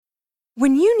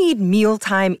When you need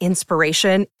mealtime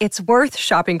inspiration, it's worth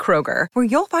shopping Kroger, where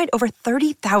you'll find over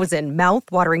 30,000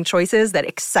 mouth-watering choices that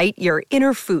excite your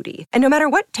inner foodie. And no matter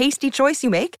what tasty choice you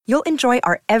make, you'll enjoy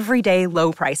our everyday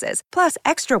low prices, plus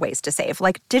extra ways to save,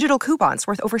 like digital coupons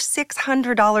worth over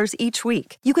 $600 each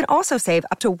week. You can also save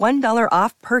up to $1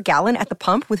 off per gallon at the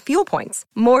pump with fuel points.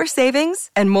 More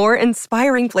savings and more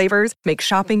inspiring flavors make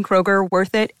shopping Kroger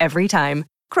worth it every time.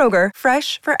 Kroger,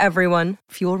 fresh for everyone.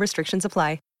 Fuel restrictions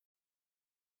apply.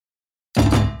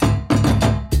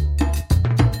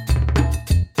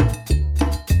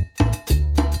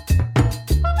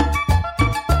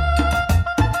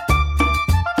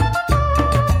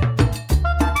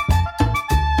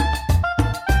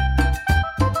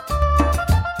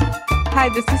 Hi,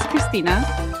 this is Christina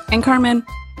and Carmen,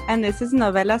 and this is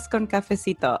Novelas con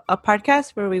Cafecito, a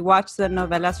podcast where we watch the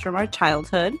novelas from our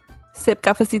childhood, sip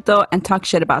cafecito, and talk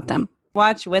shit about them.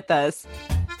 Watch with us.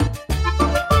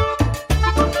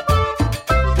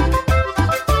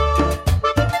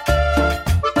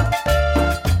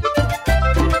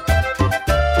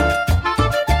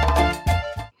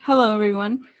 Hello,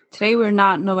 everyone. Today we're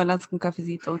not Novelas con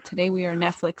Cafecito. Today we are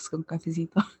Netflix con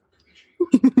Cafecito.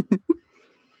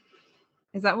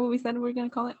 Is that what we said we're going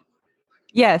to call it?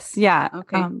 Yes, yeah.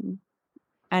 Okay.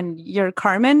 And you're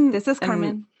Carmen? This is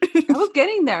Carmen. I was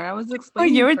getting there. I was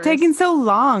explaining. Oh, you were taking so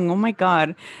long. Oh, my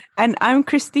God. And I'm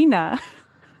Christina.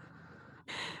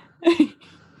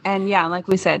 And yeah, like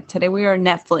we said, today we are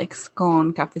Netflix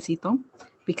con Cafecito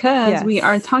because we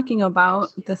are talking about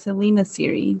the Selena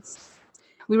series.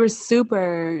 We were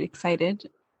super excited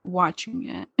watching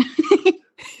it.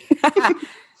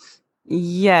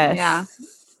 Yes. Yeah.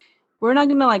 We're not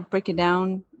going to like break it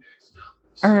down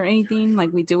or anything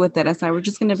like we do with it aside. We're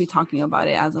just going to be talking about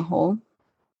it as a whole.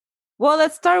 Well,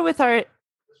 let's start with our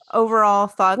overall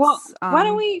thoughts. Well, why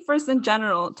don't we first in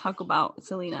general talk about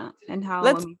Selena and how...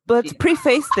 Let's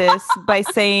preface this by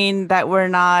saying that we're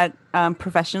not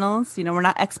professionals. You know, we're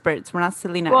not experts. We're not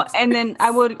Selena experts. And then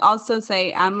I would also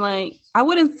say I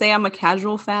wouldn't say I'm a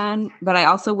casual fan, but I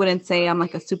also wouldn't say I'm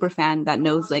like a super fan that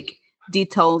knows like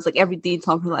details, like every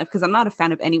detail of her life, because I'm not a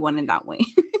fan of anyone in that way.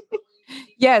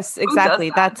 Yes, exactly.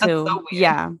 That too. So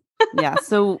yeah.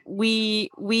 So we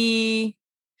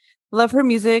love her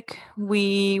music.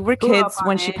 We were kids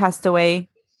when she passed away.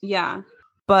 Yeah.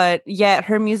 But yet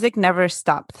her music never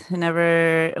stopped.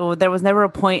 There was never a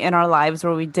point in our lives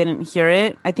where we didn't hear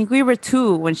it. I think we were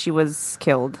 2 when she was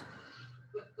killed.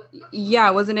 Yeah,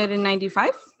 wasn't it in 95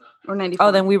 or 94?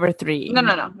 Oh, then we were 3. No.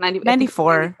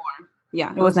 94.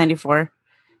 Yeah. It was 94.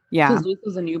 Yeah. Because Luke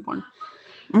was a newborn.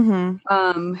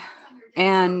 Mm-hmm.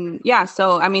 And yeah,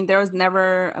 so I mean, there was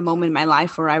never a moment in my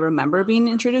life where I remember being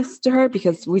introduced to her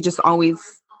because we just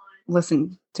always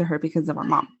listened to her because of our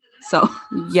mom. So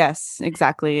yes,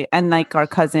 exactly. And like our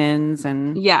cousins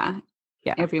and yeah,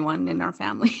 everyone in our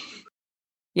family.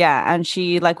 Yeah, and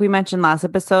she, like we mentioned last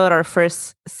episode, our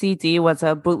first CD was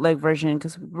a bootleg version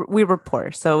because we were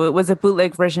poor. So it was a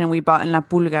bootleg version we bought in La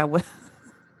Pulga with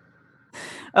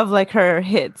of like her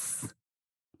hits.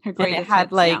 Her greatest and it had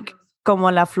hits, like Como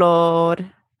la Flor,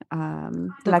 La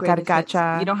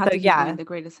Carcacha. Hits. You don't have to give me the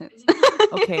greatest hits.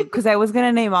 Okay, because I was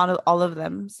gonna name all of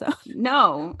them. So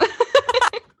no,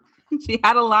 she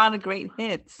had a lot of great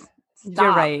hits. Stop.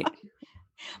 You're right.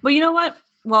 But you know what?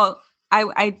 Well,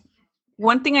 I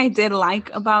one thing I did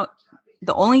like about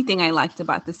the only thing I liked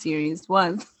about the series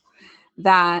was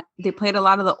that they played a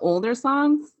lot of the older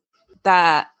songs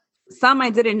that some I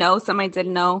didn't know, some I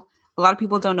didn't know. A lot of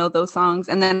people don't know those songs.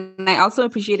 And then I also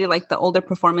appreciated like the older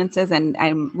performances, and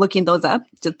I'm looking those up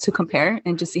to compare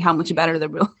and just see how much better the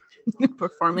real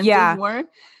performances were.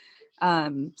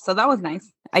 So that was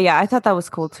nice. Yeah, I thought that was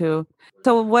cool too.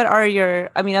 So what are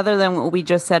other than what we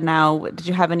just said now, did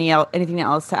you have anything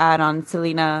else to add on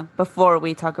Selena before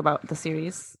we talk about the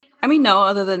series? I mean, no,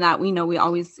 other than that, we know we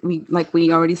like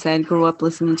we already said, grew up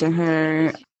listening to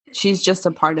her. She's just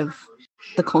a part of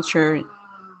the culture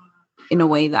in a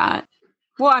way that,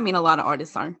 well, I mean, a lot of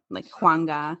artists are, like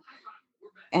Juanga.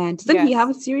 And doesn't he have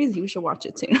a series? You should watch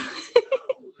it too.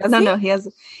 No, he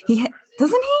doesn't he?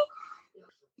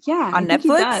 Yeah. On Netflix? He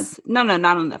does. No,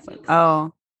 not on Netflix.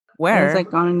 Oh, where? It's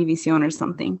like on Univision or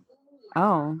something.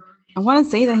 Oh. I want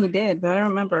to say that he did, but I don't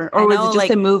remember. Or was it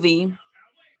just a movie?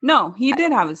 No, he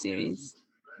did have a series.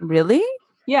 Really?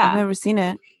 Yeah. I've never seen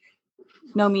it.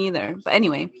 No, me either. But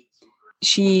anyway,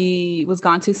 she was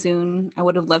gone too soon. I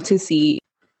would have loved to see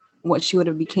what she would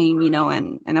have became,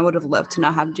 and I would have loved to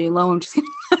not have J-Lo. I'm just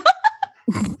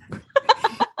kidding.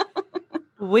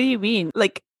 What do you mean?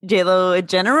 Like J-Lo in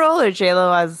general, or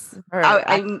J-Lo as her?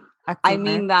 I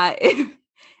mean that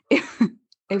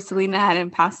if Selena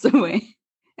hadn't passed away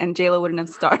and J-Lo wouldn't have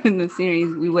starred in the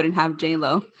series, we wouldn't have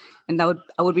J-Lo. And I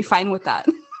would be fine with that.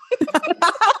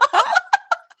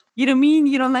 You don't mean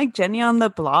you don't like Jenny on the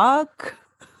Block?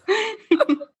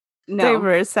 No.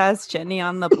 Diverse as Jenny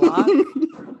on the Block.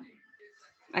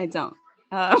 I don't.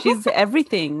 She's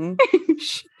everything.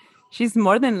 She's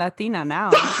more than Latina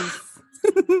now.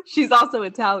 She's also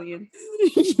Italian.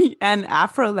 And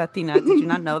Afro-Latina. Did you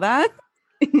not know that?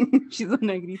 She's a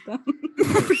negrita.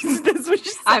 That's what she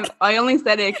said. I only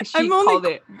said it because she called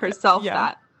it herself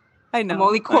that. I know. I'm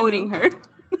only quoting her.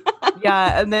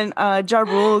 Yeah, and then Ja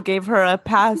Rule gave her a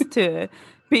pass to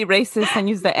be racist and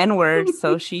use the N-word,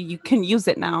 so you can use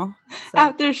it now. So.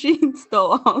 After she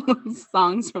stole all those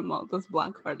songs from all those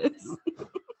Black artists.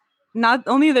 Not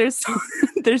only their songs,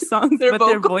 but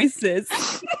their voices.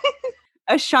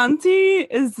 Ashanti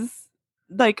is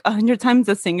like 100 times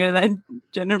a singer that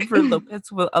Jennifer Lopez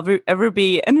will ever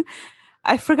be. And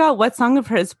I forgot what song of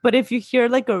hers, but if you hear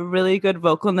like a really good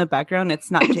vocal in the background, it's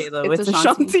not J-Lo, it's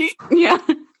Ashanti. Yeah.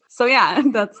 So yeah,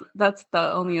 that's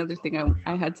the only other thing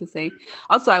I had to say.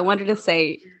 Also, I wanted to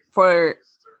say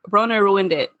Rona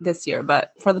ruined it this year,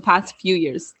 but for the past few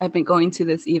years, I've been going to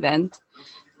this event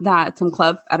that some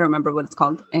club, I don't remember what it's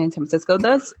called, in San Francisco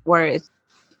does, where it's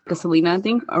a Selena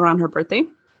thing around her birthday.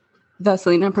 The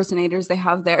Selena impersonators they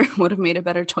have there would have made a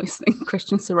better choice than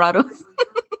Christian Serratos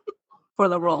for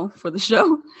the role, for the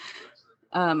show.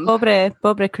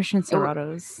 Pobre Christian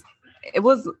Serratos. It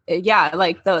was, yeah,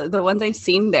 like the ones I've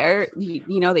seen there,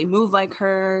 you know, they move like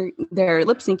her, they're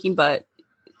lip syncing, but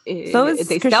they sell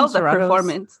the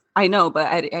performance. I know,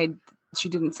 but she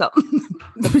didn't sell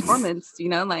the performance, you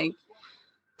know, like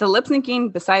the lip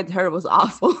syncing besides her was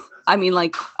awful. I mean,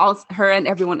 like her and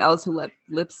everyone else who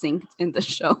lip synced in the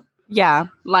show. Yeah.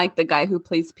 Like the guy who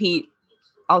plays Pete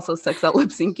also sucks at lip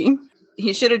syncing.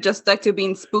 He should have just stuck to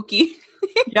being spooky.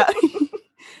 Yeah.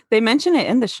 They mention it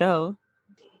in the show.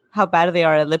 How bad they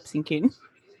are at lip syncing.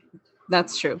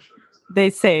 That's true. They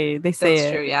say That's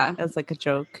it. True, yeah. As like a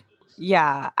joke.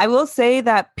 Yeah. I will say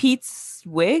that Pete's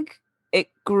wig, it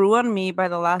grew on me by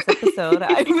the last episode.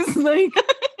 I was like,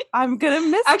 I'm gonna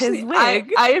miss his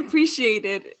wig. I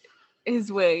appreciated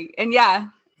his wig. And yeah,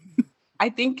 I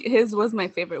think his was my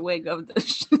favorite wig of the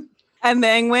show. And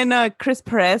then when Chris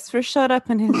Perez first showed up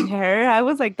in his hair, I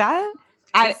was like, I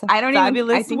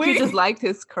think you just liked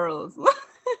his curls.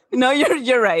 No,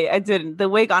 you're right. I didn't. The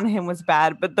wig on him was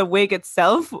bad, but the wig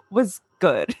itself was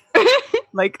good.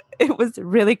 Like it was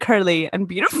really curly and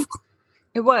beautiful.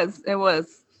 It was.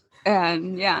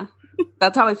 And yeah,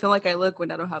 that's how I feel like I look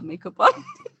when I don't have makeup on.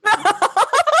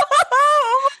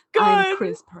 Oh my God. I'm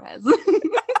Chris Perez.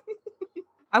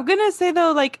 I'm gonna say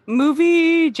though, like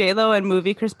movie J-Lo and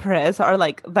movie Chris Perez are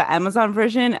like the Amazon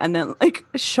version, and then like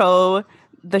the show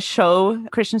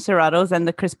Christian Serratos and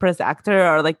the Chris Perez actor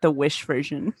are like the Wish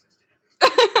version.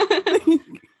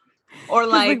 Or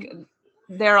like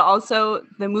they're also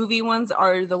the movie ones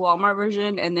are the Walmart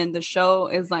version, and then the show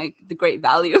is like the Great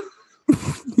Value.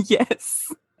 Yes,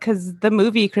 because the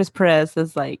movie Chris Perez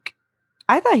is like,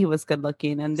 I thought he was good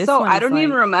looking, and this. So I don't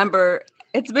even remember.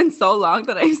 It's been so long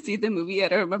that I see the movie. I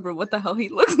don't remember what the hell he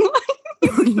looks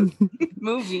like.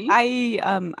 Movie.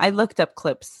 I looked up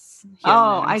clips.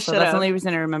 I should. That's the only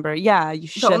reason I remember. Yeah, you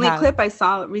should. The only clip I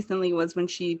saw recently was when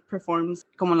she performs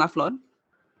 "Como la Flor."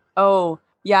 Oh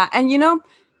yeah, and you know,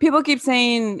 people keep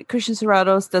saying Christian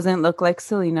Serratos doesn't look like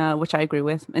Selena, which I agree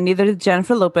with, and neither did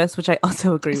Jennifer Lopez, which I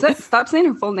also agree with. Stop saying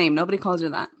her full name. Nobody calls her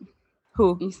that.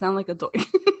 Who? You sound like a dork.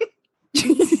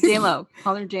 J-Lo.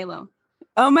 Call her J-Lo.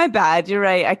 Oh, my bad. You're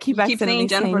right. I keep saying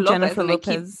Jennifer Lopez. I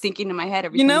keep thinking in my head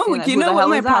every time you know what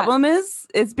my problem is?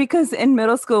 It's because in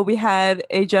middle school we had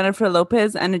a Jennifer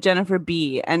Lopez and a Jennifer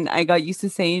B, and I got used to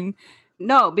saying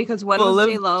no because one was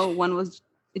J-Lo, one was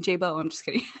J-Bo. I'm just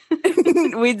kidding.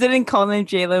 We didn't call them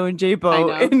J-Lo and J-Bo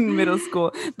in middle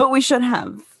school, but we should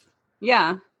have.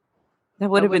 Yeah, that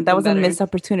was a missed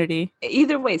opportunity.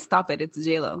 Either way, stop it. It's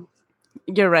J-Lo.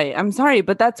 You're right. I'm sorry,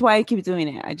 but that's why I keep doing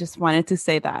it. I just wanted to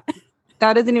say that.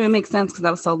 That doesn't even make sense because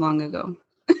that was so long ago.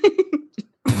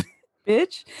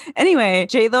 Bitch. Anyway,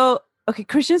 J-Lo. Okay,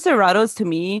 Christian Serratos to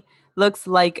me looks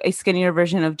like a skinnier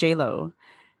version of J-Lo.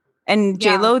 And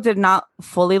J-Lo did not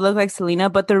fully look like Selena,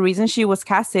 but the reason she was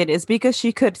casted is because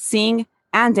she could sing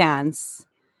and dance.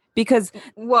 Because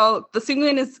the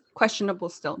singing is questionable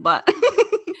still, but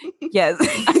yes,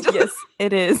 yes,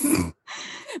 it is.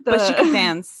 But she could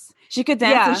dance. She could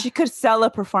dance and she could sell a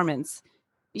performance.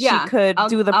 Yeah, she could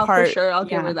do the part. For sure, I'll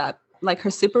give her that. Like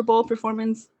her Super Bowl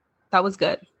performance, that was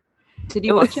good. Did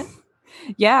you watch it?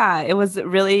 Yeah, it was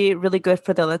really, really good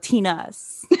for the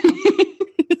Latinas.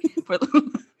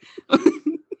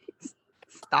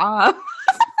 Stop.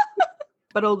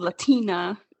 capital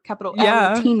Latina, capital L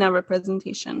Yeah. Latina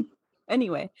representation.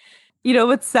 Anyway, you know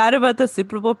what's sad about the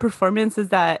Super Bowl performance is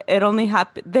that it only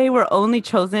happened. They were only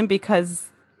chosen because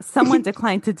someone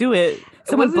declined to do it.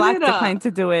 Someone Wasn't black it, declined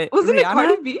to do it. Wasn't it Rihanna?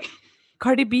 Cardi B?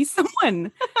 Cardi B,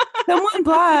 someone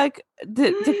black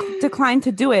declined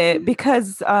to do it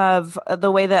because of the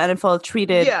way the NFL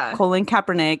treated Yeah. Colin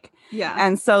Kaepernick. Yeah.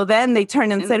 And so then they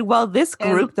turned and said, well, this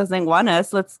group doesn't want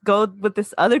us. Let's go with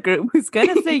this other group who's going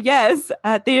to say yes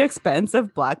at the expense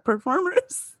of black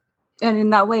performers. And in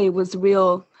that way, it was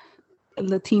real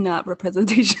Latina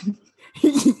representation.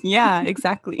 Yeah,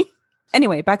 exactly.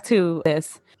 Anyway, back to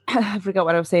this. I forgot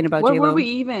what I was saying about Where J-Lo. were we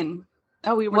even?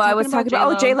 Oh, we were I was talking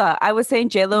about J-Lo. I was saying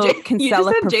J-Lo can you sell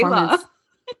a just said performance.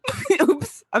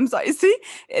 Oops, I'm sorry. See,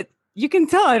 you can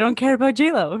tell I don't care about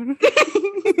J-Lo.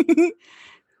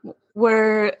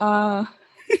 We're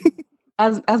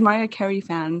as Mariah Carey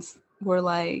fans, we're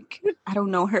like, I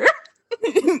don't know her.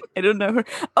 I don't know her.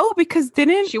 Oh, because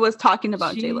didn't She was talking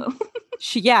about J-Lo.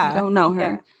 Yeah. I don't know her.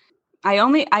 Yeah.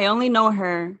 I only know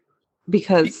her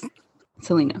because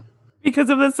Selena. Because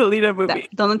of the Selena movie. That's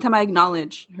the only time I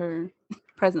acknowledge her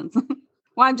presence.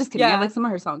 Well, I'm just kidding. Yeah. I like some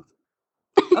of her songs.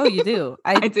 Oh, you do?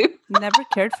 I do. Never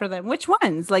cared for them. Which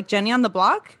ones? Like Jenny on the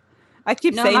Block? I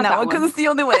keep No, saying not that that one because one. it's the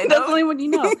only one I know. That's the only one you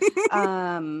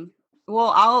know.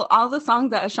 Well, all the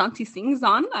songs that Ashanti sings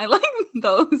on, I like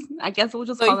those. I guess we'll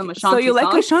just call them Ashanti. So you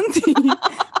like songs. Ashanti?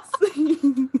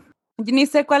 You need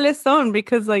to say cuáles son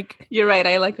because like You're right.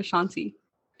 I like Ashanti.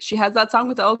 She has that song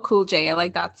with the Cool J. I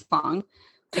like that song.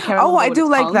 I do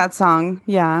like that song.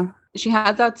 Yeah. She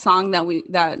had that song that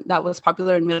was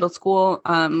popular in middle school,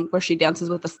 where she dances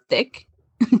with a stick.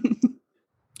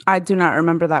 I do not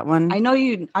remember that one. I know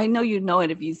you know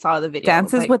it if you saw the video.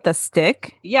 Dances like, with a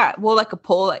stick? Yeah, well, like a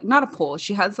pole, like not a pole.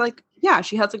 She has a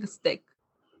stick.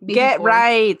 Get Before.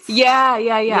 right. Yeah.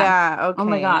 Yeah. Okay. Oh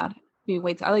my god.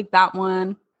 Wait, I like that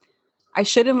one. I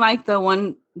shouldn't like the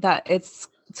one that it's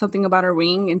something about a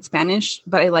ring in Spanish,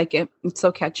 but I like it. It's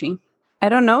so catchy. I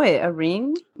don't know it. A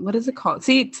ring? What is it called?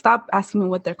 See, stop asking me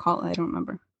what they're called. I don't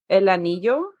remember. El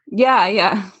Anillo?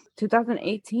 Yeah.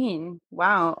 2018.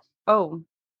 Wow. Oh.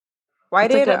 Why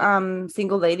It's did like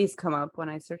Single Ladies come up when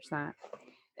I searched that?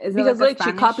 Is it because like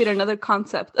she copied another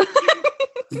concept.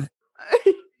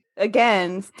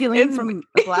 Again, stealing from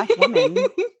a black woman.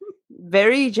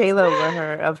 Very J-Lo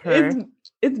of her.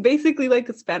 It's basically like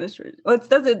a Spanish version. Well,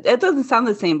 it doesn't sound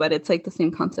the same, but it's like the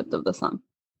same concept of the song.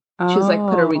 She's like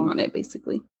put a ring on it,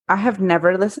 basically. I have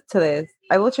never listened to this.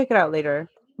 I will check it out later.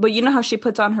 But you know how she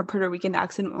puts on her Puerto Rican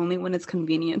accent only when it's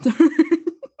convenient.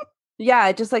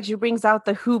 Yeah, just like she brings out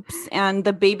the hoops and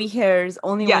the baby hairs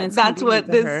only when it's that's what convenient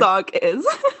to this her. song is.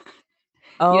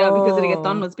 Oh. You know, because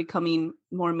reggaeton was becoming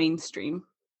more mainstream.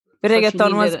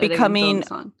 Reggaeton was becoming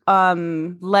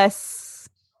less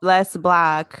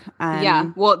black. And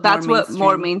yeah, well, that's what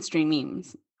more mainstream. mainstream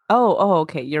means. Oh,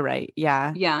 okay, you're right.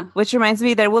 Yeah. Yeah. Which reminds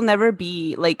me, there will never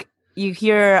be like you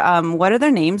hear what are their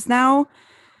names now?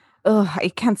 Ugh, I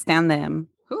can't stand them.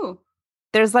 Who?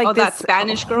 There's like that this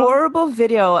Spanish girl? horrible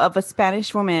video of a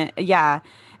Spanish woman. Yeah.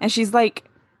 And she's like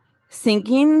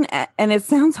singing and it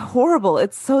sounds horrible.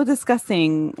 It's so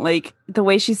disgusting. Like the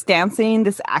way she's dancing,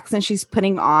 this accent she's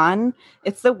putting on.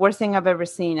 It's the worst thing I've ever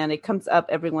seen. And it comes up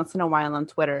every once in a while on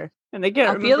Twitter. And I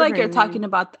feel like you're talking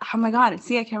about, oh my God.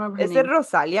 See, I can't remember her Is name. it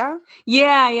Rosalia?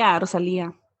 Yeah,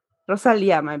 Rosalia.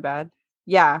 Rosalia, my bad.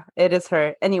 Yeah, it is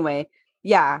her. Anyway,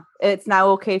 yeah, it's now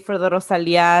okay for the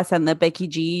Rosalias and the Becky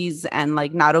G's and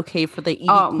like not okay for the Edie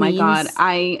Oh my Queens. God.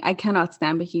 I cannot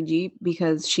stand Becky G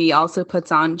because she also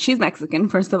puts on, she's Mexican,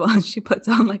 first of all. She puts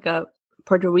on like a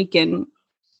Puerto Rican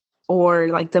or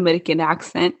like Dominican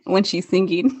accent when she's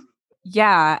singing.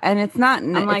 Yeah, and it's not.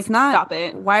 I'm like, it's not. stop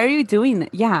it. Why are you doing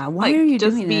that? Yeah, why Like, are you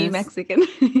just doing be this?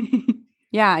 Mexican?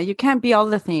 Yeah, you can't be all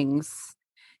the things.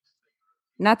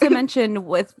 Not to mention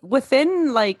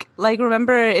within like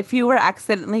remember if you were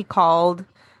accidentally called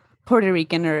Puerto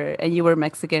Rican and you were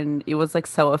Mexican, it was like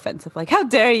so offensive. Like, how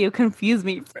dare you confuse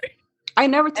me for? I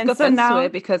never took offense to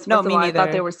it because first of all, I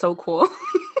thought they were so cool.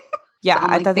 Yeah, So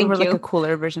I like, thought they were thank like you. a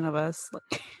cooler version of us.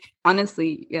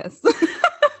 Honestly, yes.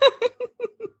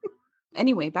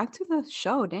 Anyway, back to the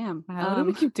show. Damn. How do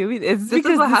we keep doing this? This is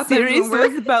Because what the happens series when we're-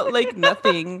 was about like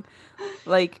nothing.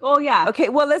 Like, Oh yeah. okay,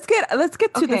 well let's get to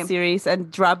the Okay. series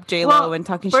and drop J-Lo Well, and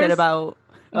talking shit first- about.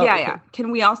 Oh, yeah, okay. yeah.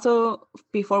 Can we also,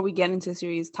 before we get into the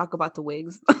series, talk about the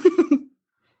wigs?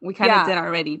 We kind of Yeah. did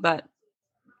already, but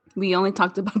we only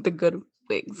talked about the good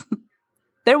wigs.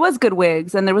 There was good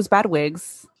wigs and there was bad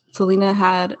wigs. Selena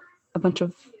had a bunch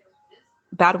of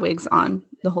bad wigs on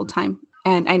the whole time.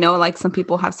 And I know like some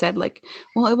people have said like,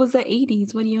 well, it was the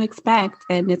 80s. What do you expect?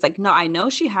 And it's like, no, I know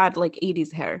she had like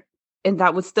 80s hair, and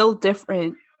that was still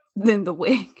different than the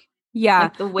wig. Yeah.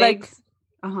 Like the wigs.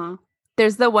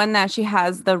 There's the one that she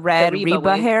has the red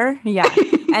Reba hair. Yeah.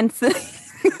 And so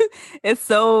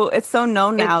it's so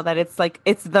known now that it's like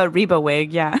it's the Reba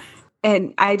wig. Yeah.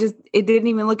 And it didn't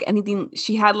even look anything.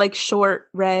 She had like short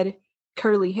red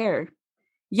curly hair.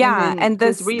 Yeah. And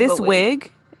this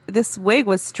wig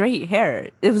was straight hair.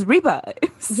 It was Reba.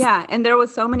 Yeah. And there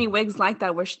was so many wigs like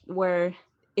that where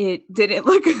it didn't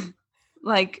look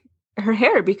like her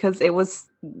hair because it was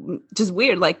just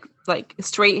weird. Like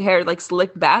straight hair, like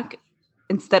slicked back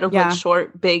instead of like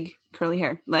short, big curly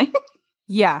hair. Like,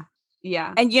 yeah.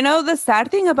 Yeah. And you know, the sad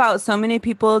thing about so many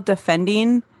people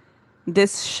defending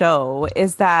this show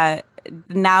is that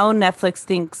now Netflix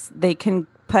thinks they can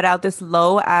put out this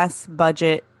low ass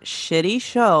budget shitty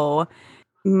show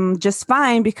just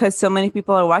fine because so many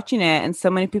people are watching it and so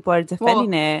many people are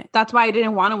defending it. That's why I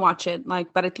didn't want to watch it.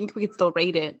 Like, but I think we could still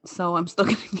rate it. So I'm still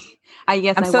gonna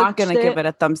I'm still gonna give it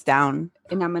a thumbs down.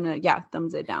 And I'm gonna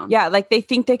thumbs it down. Yeah, like they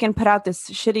think they can put out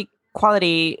this shitty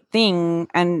quality thing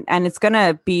and it's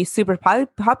gonna be super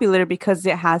popular because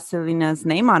it has Selena's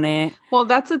name on it. Well,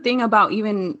 that's the thing about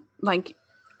even like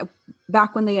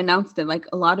back when they announced it, like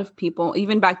a lot of people,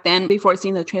 even back then before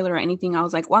seeing the trailer or anything, I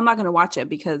was like, well, I'm not gonna watch it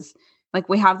because like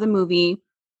we have the movie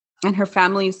and her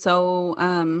family is so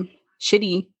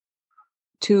shitty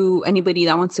to anybody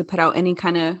that wants to put out any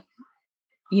kind of,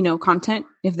 you know, content.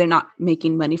 If they're not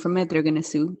making money from it, they're gonna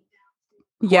sue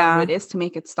whoever it is to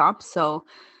make it stop. So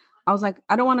I was like,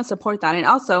 I don't want to support that. And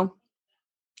also,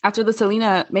 after the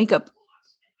Selena makeup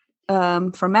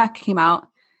for Mac came out,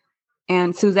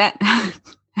 and Suzette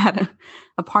had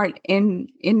a part in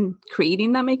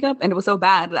creating that makeup, and it was so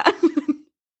bad that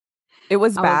it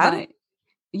was bad. Like,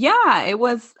 yeah, it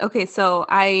was. Okay, so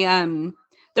I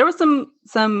there was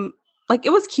some like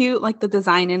it was cute, like the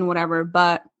design and whatever,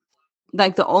 but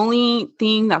like the only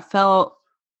thing that felt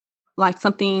like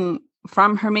something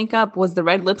from her makeup was the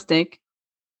red lipstick.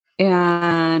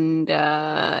 And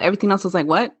everything else was like,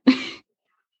 what?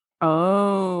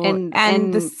 Oh,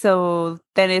 so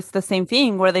then it's the same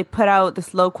thing where they put out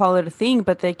this low quality thing,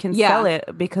 but they can sell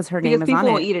it because her name is on it. Because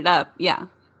people will eat it up. Yeah.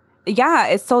 Yeah.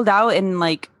 It sold out in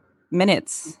like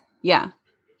minutes. Yeah.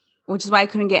 Which is why I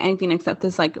couldn't get anything except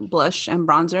this like blush and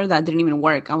bronzer that didn't even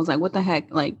work. I was like, what the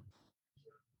heck? Like,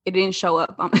 it didn't show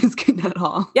up on my skin at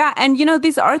all. Yeah. And you know,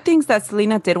 these are things that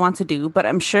Selena did want to do, but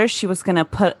I'm sure she was going to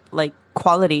put like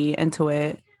quality into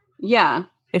it. Yeah.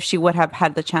 If she would have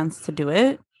had the chance to do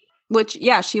it. Which,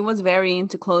 yeah, she was very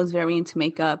into clothes, very into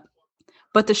makeup.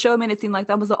 But the show made it seem like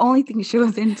that was the only thing she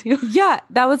was into. Yeah,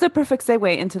 that was a perfect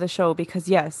segue into the show because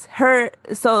yes, her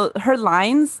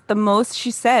lines, the most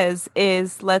she says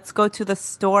is, let's go to the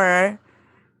store,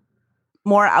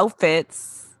 more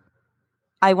outfits.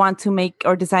 I want to make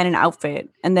or design an outfit.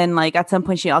 And then like at some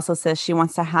point she also says she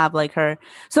wants to have like her.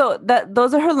 So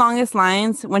those are her longest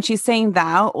lines when she's saying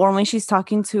that or when she's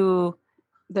talking to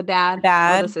the dad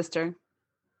or the sister.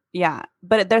 Yeah.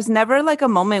 But there's never like a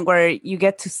moment where you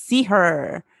get to see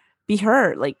her be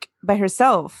her, like by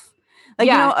herself. Like,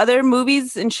 you know, other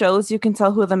movies and shows, you can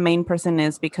tell who the main person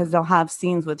is because they'll have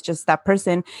scenes with just that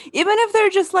person. Even if they're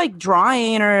just like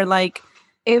drawing or like,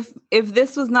 If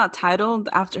this was not titled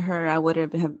after her, I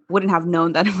wouldn't have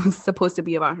known that it was supposed to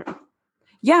be about her.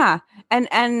 Yeah.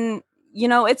 And you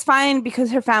know, it's fine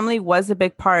because her family was a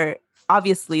big part.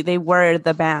 Obviously, they were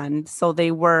the band, so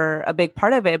they were a big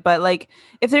part of it. But like,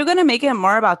 if they're gonna make it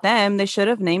more about them, they should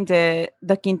have named it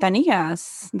the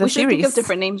Quintanillas. We should think of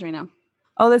different names right now.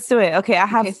 Oh, let's do it. Okay, I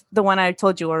have the one I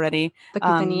told you already. The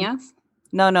Quintanillas?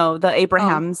 No, the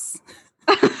Abrahams.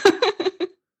 Oh.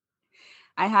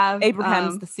 I have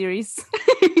Abrahams, the series.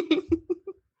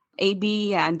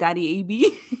 AB and Daddy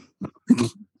AB.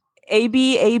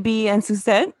 AB, and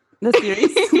Suzette, the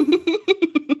series.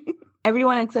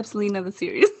 Everyone except Selena, the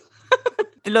series.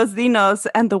 Los Dinos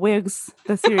and the Wigs,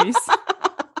 the series.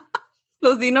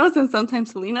 Los Dinos and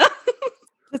sometimes Selena.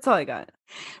 That's all I got.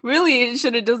 Really, it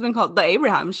should have just been called The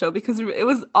Abraham Show because it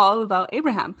was all about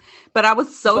Abraham. But I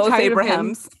was so tired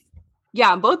Abrahams. of him.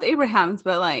 Yeah, both Abrahams,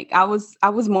 but like I was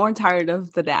more tired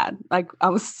of the dad. Like I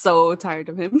was so tired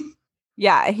of him.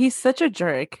 Yeah, he's such a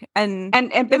jerk. And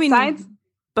besides,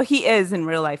 but he is in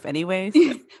real life anyways.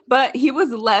 But he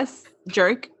was less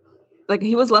jerk. Like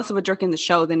he was less of a jerk in the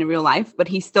show than in real life, but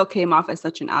he still came off as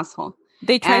such an asshole.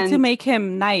 They tried to make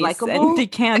him nice, likable, and they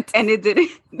can't. And it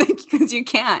didn't because you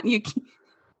can't.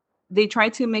 They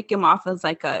tried to make him off as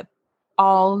like a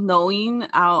all-knowing,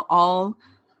 all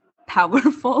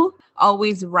powerful,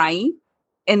 always right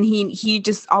and he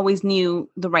just always knew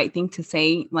the right thing to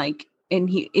say. Like, and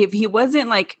if he wasn't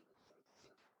like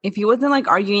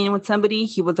arguing with somebody,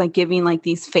 he was like giving like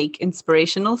these fake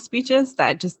inspirational speeches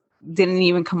that just didn't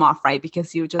even come off right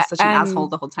because he was just such an asshole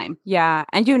the whole time. Yeah.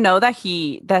 And you know that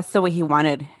that's the way he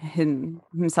wanted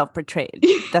himself portrayed.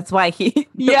 That's why he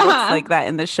looks like that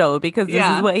in the show, because this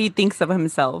is what he thinks of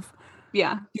himself.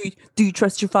 Yeah. Do you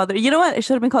trust your father? You know what? It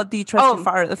should have been called Do You Trust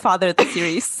Your the Father of the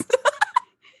series.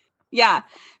 Yeah.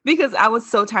 Because I was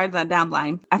so tired of that damn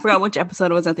line. I forgot which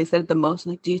episode it was that they said it the most.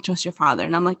 Like, do you trust your father?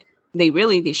 And I'm like, they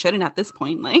shouldn't at this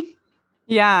point. Like,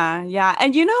 yeah.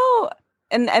 And you know,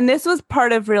 and this was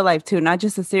part of real life too, not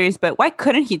just a series, but why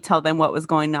couldn't he tell them what was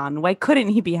going on? Why couldn't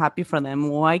he be happy for them?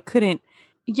 Why couldn't?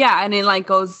 Yeah. And it like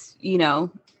goes, you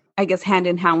know, I guess hand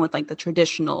in hand with like the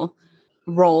traditional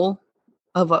role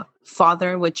of a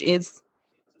father, which is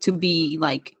to be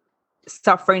like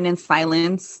suffering in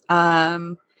silence,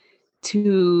 to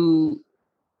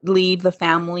lead the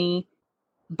family,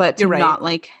 but to not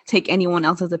like take anyone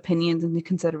else's opinions into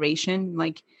consideration.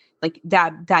 Like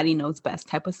daddy knows best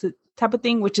type of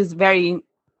thing, which is very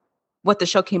what the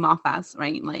show came off as,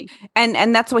 right? Like,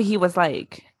 and that's what he was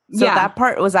like. So that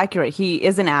part was accurate. He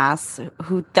is an ass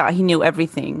who thought he knew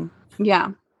everything.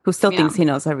 Yeah. Who still thinks he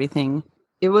knows everything.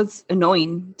 It was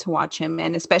annoying to watch him,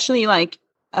 and especially like,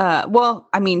 well,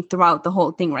 I mean, throughout the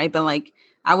whole thing, right? But like,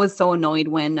 I was so annoyed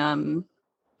when,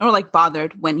 or like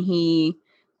bothered when he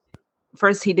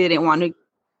didn't want to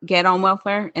get on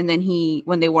welfare, and then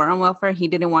when they were on welfare, he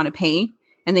didn't want to pay,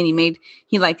 and then he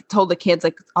like told the kids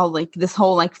like all like this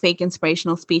whole like fake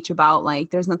inspirational speech about like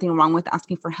there's nothing wrong with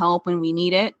asking for help when we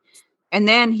need it, and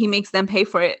then he makes them pay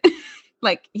for it.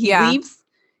 Like he leaves.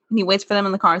 And he waits for them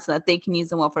in the car so that they can use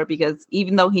the welfare, because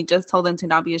even though he just told them to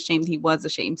not be ashamed, he was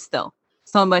ashamed still.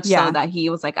 So much so that he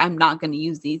was like, I'm not going to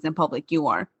use these in public. You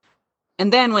are.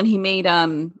 And then when he made,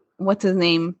 what's his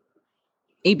name?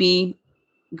 AB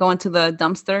go into the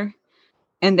dumpster.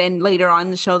 And then later on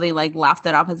in the show, they like laughed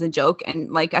it off as a joke. And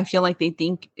like, I feel like they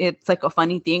think it's like a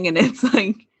funny thing. And it's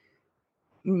like,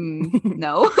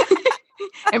 no.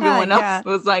 Everyone else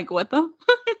was like, what the?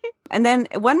 And then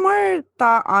one more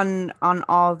thought on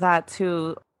all that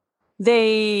too.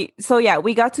 We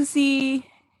got to see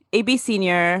AB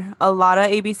Senior, a lot of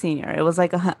AB Senior. It was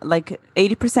like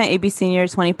 80% AB Senior,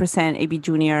 20% AB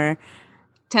Junior,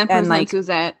 10% like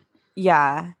Suzette.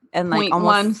 Yeah, and like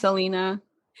 0.1 Selena.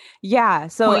 Yeah,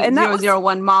 so and that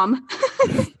 001 mom.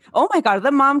 Oh my god,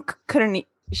 the mom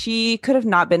she could have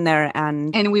not been there,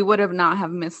 and we would have not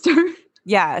have missed her.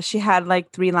 Yeah, she had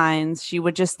like 3 lines. She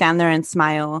would just stand there and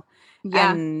smile.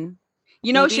 Yeah. And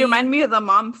you know, she reminded me of the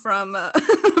mom from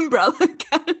Umbrella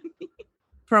Academy.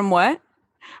 From what?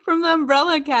 From the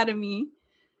Umbrella Academy.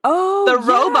 Oh, the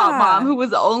robot mom who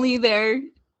was only there,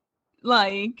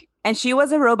 like. And she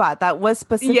was a robot. That was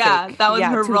specific. Yeah, that was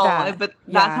her role. But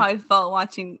that's how I felt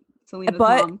watching Selena's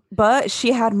mom. But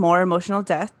she had more emotional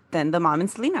depth than the mom in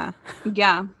Selena.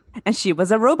 Yeah. And she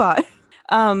was a robot.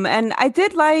 And I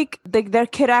did like their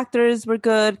kid actors were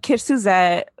good. Kid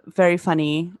Suzette, very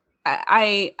funny.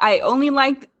 I only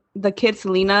liked the kid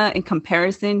Selena in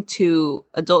comparison to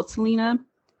adult Selena,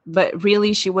 but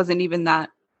really she wasn't even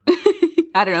that.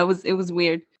 I don't know. It was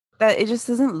weird. That it just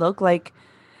doesn't look like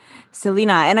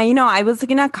Selena. And I was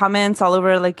looking at comments all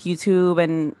over like YouTube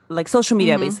and like social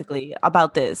media basically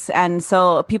about this. And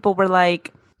so people were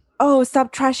like, oh,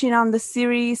 stop trashing on the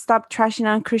series. Stop trashing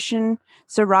on Christian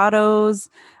Serratos.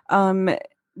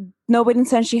 Nobody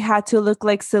said she had to look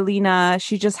like Selena.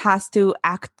 She just has to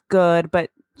act good, but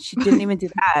she didn't even do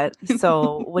that.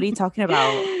 So what are you talking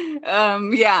about?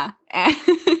 Yeah.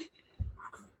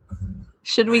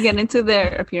 Should we get into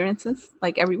their appearances?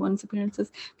 Like everyone's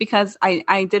appearances? Because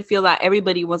I did feel that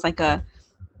everybody was like a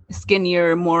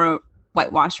skinnier, more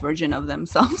whitewashed version of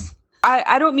themselves.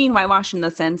 I don't mean whitewash in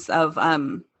the sense of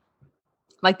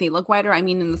like they look whiter. I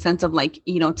mean in the sense of like,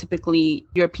 typically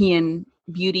European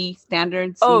beauty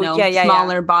standards,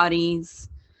 smaller bodies.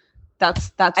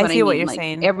 That's what I mean. What you're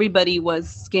saying. Everybody was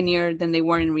skinnier than they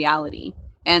were in reality.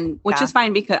 And which is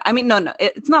fine because no,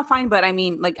 it's not fine, but I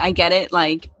mean, like, I get it.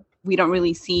 Like, we don't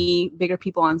really see bigger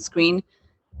people on screen.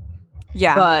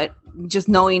 Yeah. But just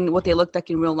knowing what they looked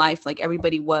like in real life, like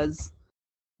everybody was.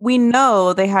 We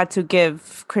know they had to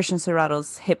give Christian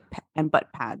Serrato's hip and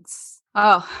butt pads.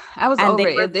 Oh, I was over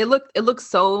it. It looked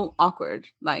so awkward,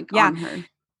 like on her.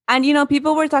 And,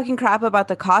 people were talking crap about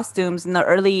the costumes in the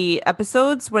early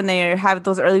episodes when they have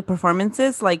those early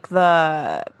performances, like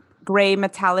the gray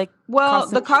metallic. Well,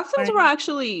 the costumes were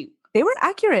actually. They were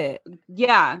accurate.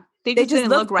 Yeah. They just didn't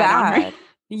look right bad on her.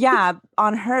 Yeah,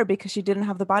 on her because she didn't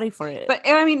have the body for it. But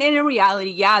I mean, in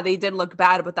reality, yeah, they did look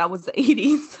bad, but that was the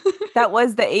 80s. That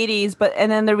was the 80s, and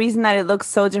then the reason that it looks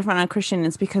so different on Christian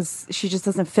is because she just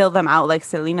doesn't fill them out like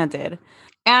Selena did.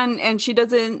 And she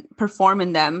doesn't perform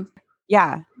in them.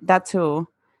 Yeah, that too.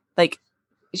 Like,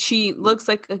 she looks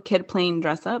like a kid playing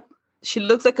dress up. She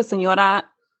looks like a señora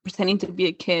pretending to be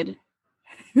a kid.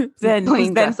 then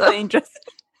playing dress up.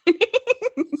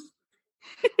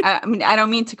 I mean, I don't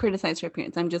mean to criticize her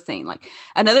appearance. I'm just saying, like,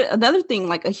 another thing,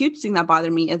 like a huge thing that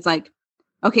bothered me is like,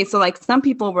 okay, so like some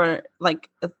people were like,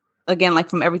 again, like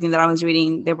from everything that I was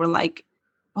reading, they were like,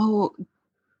 oh,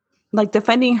 like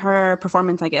defending her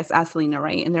performance, I guess, as Selena,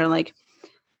 right? And they're like,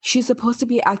 she's supposed to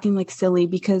be acting like silly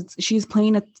because she's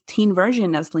playing a teen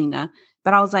version of Selena.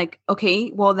 But I was like,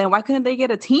 okay, well then why couldn't they get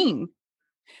a teen?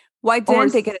 Why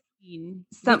didn't they get a teen?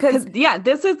 Because yeah,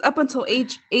 this is up until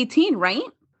age 18, right?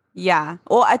 Yeah.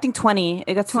 Well, I think 20.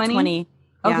 It got 20.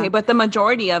 Okay, but the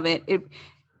majority of it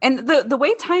and the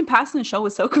way time passed in the show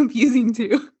was so confusing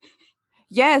too.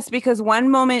 Yes, because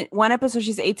one episode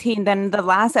she's 18, then the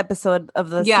last episode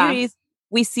of the series,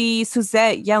 we see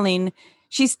Suzette yelling,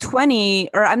 she's 20,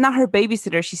 or I'm not her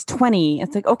babysitter, she's 20.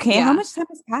 It's like, okay, how much time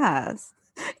has passed?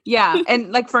 Yeah,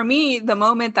 and like for me, the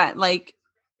moment that like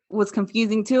was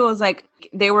confusing too was like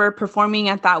they were performing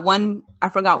at that one, I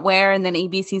forgot where, and then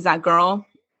AB sees that girl.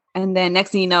 And then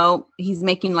next thing you know, he's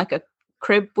making like a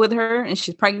crib with her and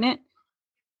she's pregnant.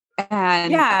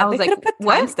 And yeah, I was they like, could have put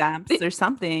timestamps or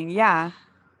something. Yeah.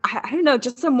 I don't know,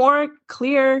 just a more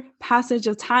clear passage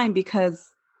of time, because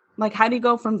like, how do you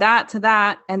go from that to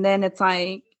that? And then it's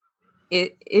like,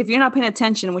 if you're not paying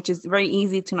attention, which is very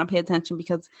easy to not pay attention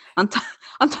because on top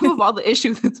of all the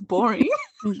issues, it's boring.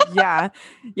 Yeah.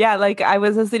 Like I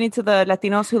was listening to the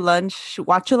Latinos Who Lunch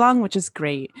watch along, which is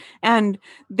great. And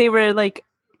they were like,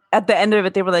 at the end of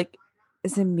it, they were like,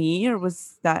 is it me or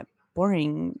was that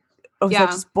boring? Or was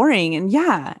that just boring? And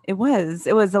yeah, it was.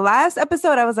 It was the last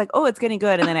episode. I was like, oh, it's getting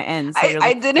good. And then it ends. So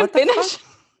I didn't finish.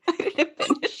 I didn't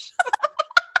finish.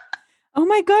 Oh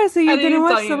my God. So you didn't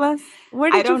watch the last.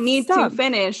 Where did I don't need to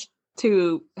finish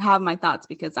to have my thoughts,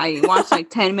 because I watched like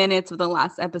 10 minutes of the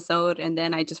last episode and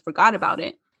then I just forgot about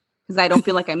it because I don't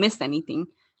feel like I missed anything.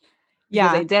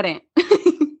 Yeah, I didn't.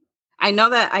 I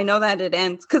know that it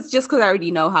ends because I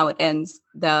already know how it ends.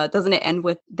 Doesn't it end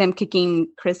with them kicking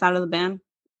Chris out of the band?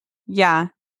 Yeah.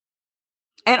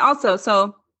 And also,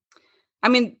 so I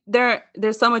mean,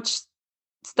 there's so much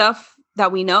stuff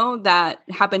that we know that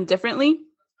happened differently.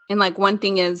 And like one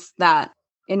thing is that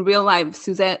in real life,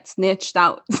 Suzette snitched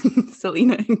out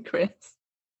Selena and Chris.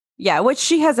 Yeah, which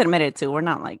she has admitted to. We're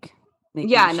not like, she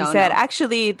said,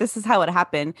 actually, this is how it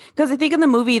happened. Because I think in the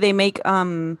movie they make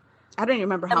I don't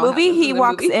remember how. The movie, he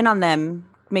walks in on them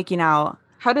making out.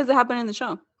 How does it happen in the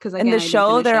show? Because in the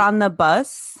show, they're on the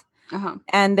bus,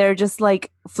 and they're just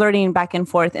like flirting back and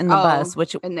forth in the bus,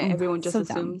 and then everyone just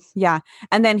assumes. Dumb. Yeah,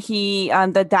 and then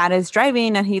the dad is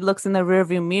driving, and he looks in the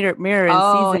rearview mirror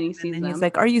and sees them. He's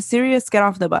like, "Are you serious? Get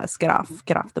off the bus! Get off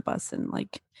the bus!" And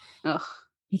like,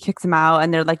 he kicks him out,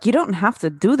 and they're like, "You don't have to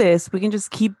do this. We can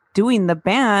just keep doing the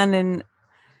band." And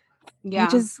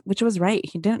which was right.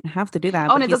 He didn't have to do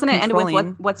that. Oh, and doesn't it end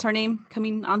with what's her name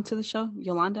coming onto the show?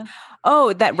 Yolanda?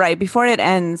 Oh, that right. Before it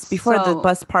ends, the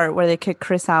bus part where they kick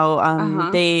Chris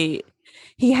out,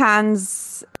 he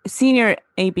hands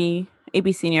AB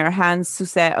Senior hands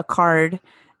Suzette a card,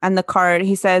 and the card,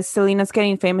 he says, Selena's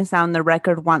getting famous now and the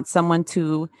record wants someone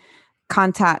to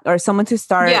contact or someone to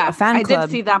start a fan club. I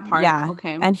did see that part. Yeah.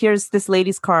 Okay. And here's this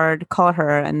lady's card, call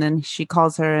her. And then she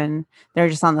calls her and they're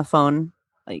just on the phone.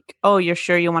 Like, oh, you're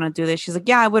sure you want to do this? She's like,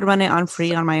 yeah, I would run it on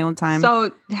free on my own time.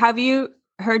 So have you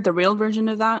heard the real version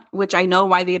of that? Which I know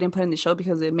why they didn't put in the show,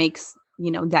 because it makes,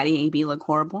 Daddy AB look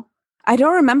horrible. I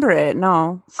don't remember it.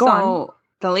 No. Go on.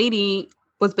 The lady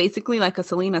was basically like a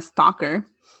Selena stalker,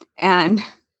 and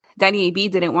Daddy AB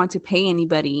didn't want to pay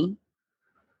anybody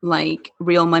like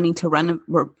real money to run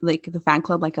like the fan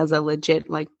club, like as a legit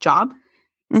like job.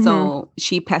 Mm-hmm. So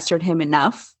she pestered him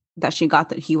enough that she got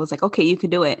that he was like, okay, you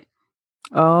could do it.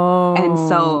 Oh. And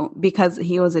so because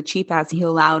he was a cheap ass, he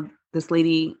allowed this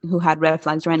lady who had red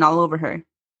flags ran all over her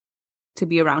to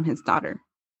be around his daughter.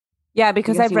 Yeah,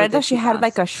 because I've read that she had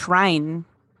like a shrine.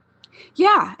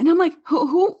 Yeah. And I'm like,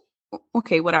 who?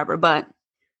 Okay, whatever. But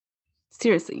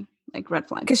seriously, like red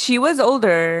flags. Because she was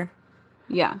older.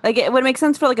 Yeah. Like it would make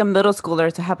sense for like a middle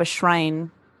schooler to have a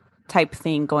shrine type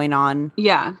thing going on.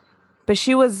 Yeah. But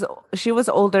she was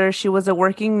older. She was a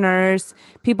working nurse.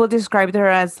 People described her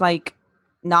as like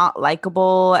not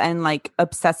likable and like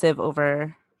obsessive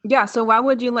over. Yeah. So why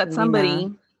would you let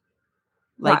somebody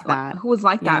like that who was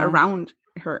like that around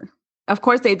her? Of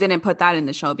course, they didn't put that in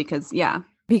the show because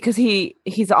because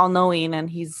he's all knowing and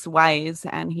he's wise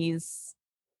and he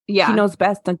yeah. knows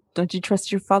best. Don't you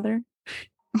trust your father?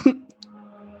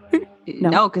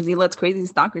 No, because he lets crazy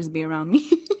stalkers be around me.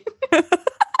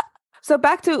 So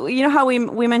back to, you know how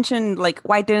we mentioned, like,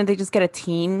 why didn't they just get a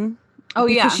teen? Oh,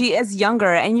 because yeah. she is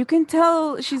younger and you can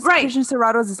tell she's Right. Christian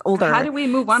Serratos is older. How did we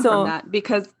move on from that?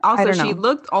 Because I also don't she know.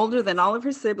 looked older than all of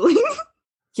her siblings.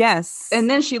 Yes. And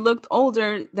then she looked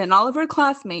older than all of her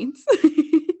classmates.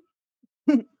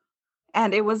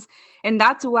 And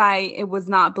that's why it was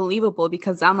not believable,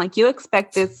 because I'm like, you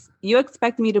expect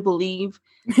me to believe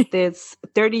this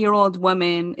 30-year-old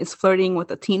woman is flirting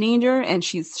with a teenager and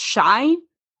she's shy?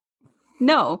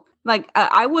 No. Like,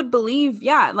 I would believe,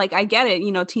 yeah, like, I get it.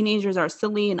 You know, teenagers are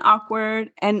silly and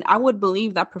awkward. And I would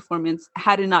believe that performance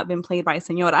had it not been played by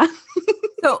Señora.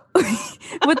 So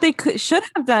what they should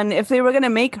have done, if they were going to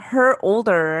make her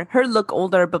look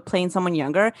older, but playing someone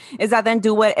younger, is that then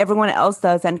do what everyone else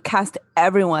does and cast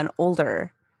everyone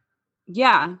older.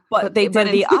 Yeah. But they did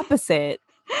the opposite.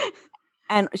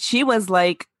 And she was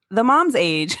like the mom's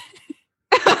age.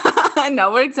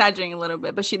 No, we're exaggerating a little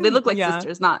bit, but they look like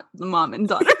sisters, not the mom and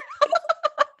daughter.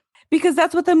 Because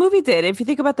that's what the movie did. If you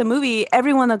think about the movie,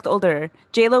 everyone looked older.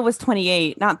 J-Lo was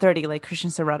 28, not 30 like Christian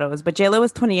Serrato was, but J-Lo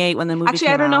was 28 when the movie Actually,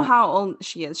 came I don't know out. how old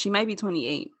she is. She might be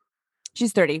 28.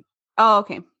 She's 30. Oh,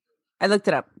 okay. I looked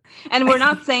it up. And we're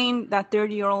not saying that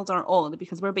 30-year-olds are old,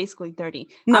 because we're basically 30.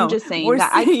 No, I'm just saying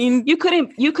that you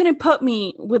couldn't put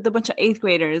me with a bunch of 8th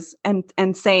graders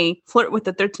and say flirt with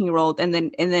a 13-year-old and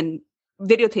then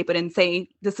videotape it and say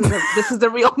this is the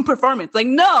real performance. Like,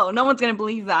 no one's gonna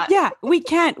believe that. Yeah, we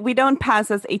don't pass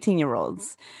as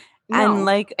 18-year-olds. No. And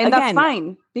like, and again, that's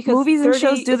fine, because movies and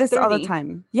shows do this 30. all the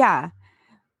time. Yeah,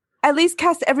 at least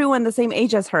cast everyone the same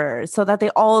age as her so that they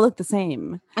all look the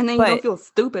same, and then you don't feel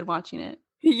stupid watching it.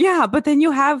 Yeah, but then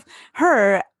you have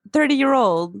her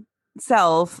 30-year-old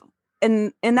self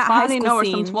in that high school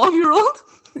scene. Some 12-year-old.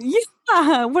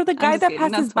 Yeah, where the guy that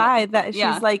passes by, that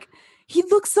she's like, he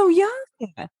looks so young.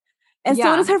 And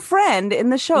so does her friend in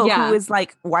the show, who is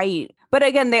like white. But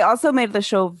again, they also made the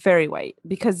show very white,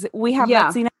 because we have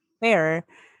not seen a fair.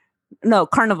 No,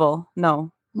 carnival.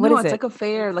 No. What is it's it? like a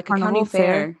fair, like Carnival a county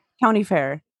fair. County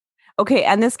fair. Okay,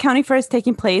 and this county fair is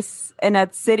taking place in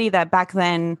a city that back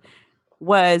then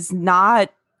was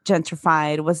not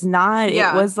gentrified,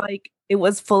 it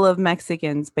was full of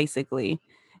Mexicans, basically.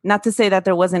 Not to say that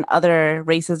there wasn't other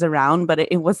races around, but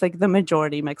it was like the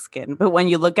majority Mexican. But when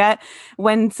you look at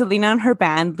when Selena and her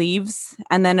band leaves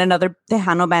and then another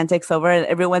Tejano band takes over and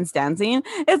everyone's dancing,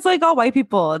 it's like all white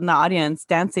people in the audience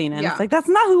dancing. And it's like, that's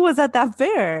not who was at that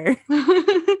fair.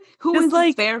 Who was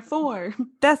like, this fair for?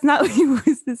 That's not who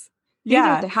was this. These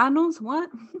are Tejanos?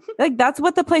 What? Like, that's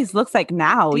what the place looks like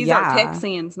now. These are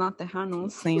Texians, not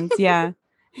Tejanos. Texians, yeah.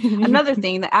 Another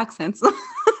thing, the accents.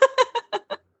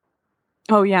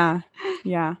 Oh, yeah.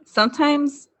 Yeah.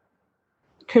 Sometimes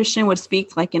Christian would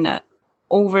speak like in a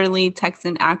overly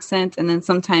Texan accent, and then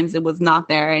sometimes it was not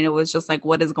there, and it was just like,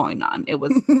 what is going on? It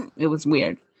was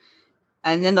weird.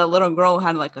 And then the little girl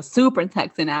had like a super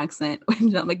Texan accent, which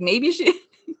I'm like, maybe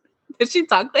did she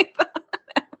talk like that?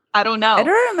 I don't know. I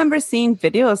don't remember seeing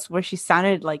videos where she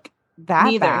sounded like that.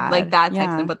 Neither, bad. like that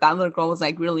Texan, but that little girl was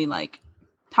like really like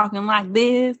talking like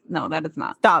this. No, that is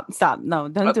not. Stop. No,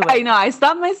 don't do it. I know. I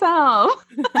stopped myself.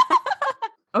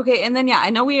 Okay. And then, I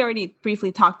know we already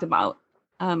briefly talked about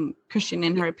Christian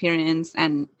and her appearance.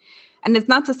 And it's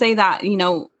not to say that,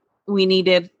 we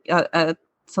needed a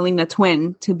Selena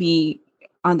twin to be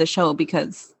on the show,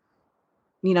 because,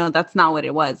 that's not what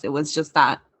it was. It was just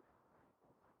that.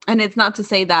 And it's not to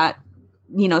say that,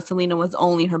 Selena was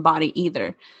only her body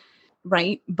either.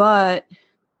 Right. But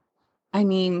I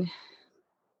mean,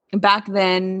 back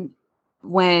then,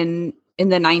 when in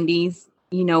the 90s,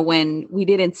 when we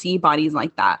didn't see bodies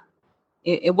like that,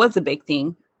 it was a big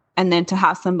thing. And then to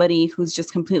have somebody who's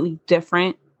just completely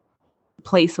different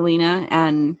play Selena,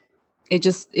 and it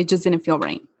just didn't feel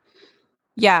right.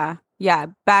 Yeah. Yeah.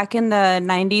 Back in the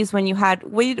 90s, when you had,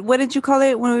 what did you call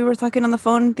it when we were talking on the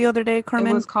phone the other day,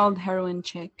 Carmen? It was called Heroin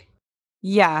Chick.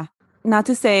 Yeah. Not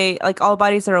to say like all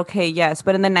bodies are okay, yes,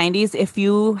 but in the 90s, if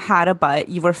you had a butt,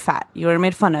 you were fat. You were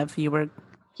made fun of. You were.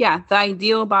 Yeah, the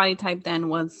ideal body type then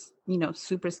was,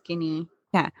 super skinny.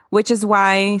 Yeah, which is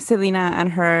why Selena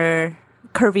and her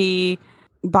curvy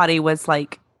body was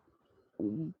like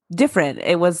different.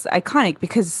 It was iconic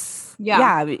because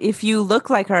if you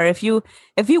look like her, if you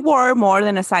wore more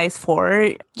than a size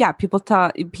 4, people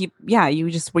thought you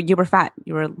were fat.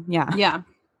 You were Yeah.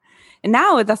 And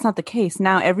now that's not the case.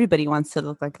 Now everybody wants to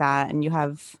look like that, and you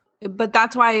have. But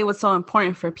that's why it was so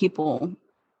important for people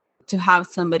to have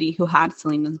somebody who had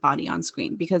Selena's body on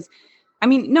screen. Because, I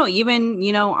mean, no, even,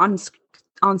 you know,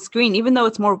 on screen, even though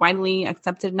it's more widely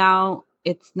accepted now,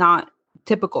 it's not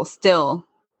typical still.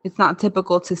 It's not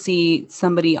typical to see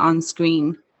somebody on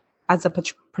screen as a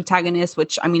protagonist,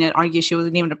 which, I mean, I'd argue she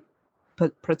wasn't even a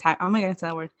protagonist. Oh my God,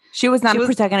 that word. She was not a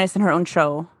protagonist in her own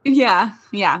show. Yeah,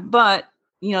 yeah. But,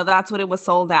 you know, that's what it was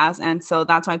sold as. And so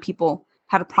that's why people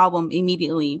had a problem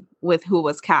immediately with who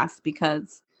was cast.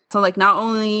 Because, so like, not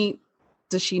only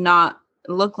does she not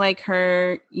look like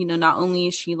her, you know, not only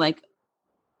is she like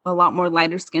a lot more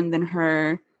lighter skinned than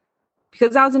her,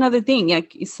 because that was another thing.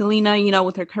 Like Selena, you know,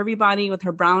 with her curvy body, with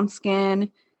her brown skin,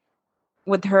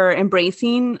 with her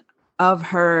embracing of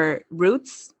her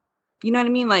roots, you know what I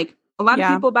mean? Like a lot of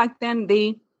people back then,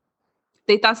 they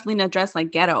thought Selena dressed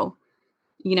like ghetto,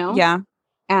 you know? Yeah.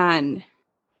 And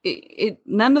it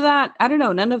none of that, I don't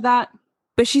know, none of that.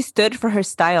 But she stood for her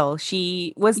style.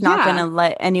 She was not going to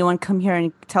let anyone come here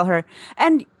and tell her.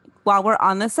 And while we're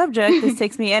on the subject, this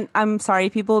takes me, and I'm sorry,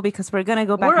 people, because we're going to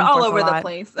go back. We're all over the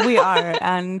place. We are.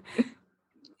 And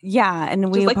yeah,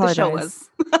 and we apologize. Like the show was.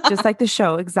 Just like the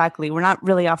show, exactly. We're not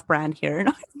really off brand here.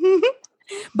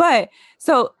 But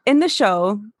so in the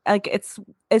show, like it's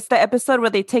the episode where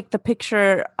they take the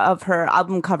picture of her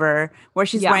album cover where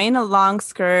she's wearing a long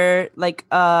skirt, like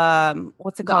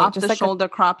what's it called? Off the shoulder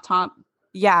crop top.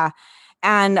 Yeah.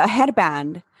 And a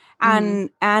headband. And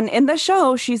in the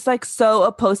show, she's like so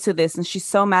opposed to this and she's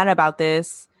so mad about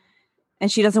this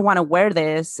and she doesn't want to wear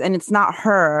this and it's not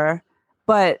her,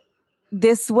 but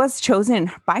this was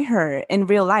chosen by her in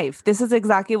real life. This is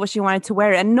exactly what she wanted to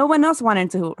wear and no one else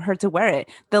wanted her to wear it.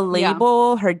 The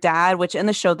label, her dad, which in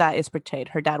the show that is portrayed,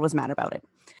 her dad was mad about it.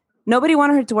 Nobody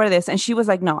wanted her to wear this and she was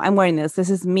like, no, I'm wearing this. This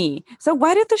is me. So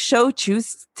why did the show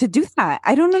choose to do that?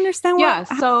 I don't understand what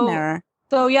happened there.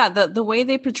 So yeah, the way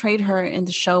they portrayed her in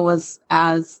the show was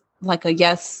as like a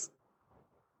yes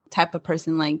type of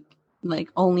person, like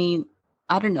only,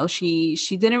 I don't know, she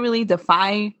didn't really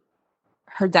defy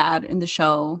her dad in the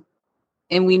show.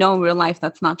 And we know in real life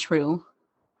that's not true.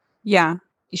 Yeah.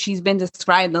 She's been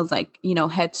described as like, you know,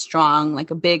 headstrong,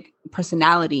 like a big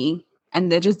personality.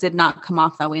 And it just did not come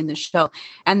off that way in the show.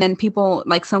 And then people,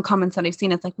 like some comments that I've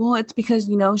seen, it's like, well, it's because,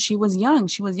 you know, she was young.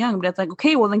 But it's like,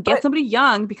 okay, well, then get somebody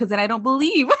young because then I don't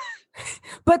believe.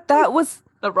 But that was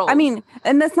the role. I mean,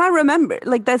 and let's not remember,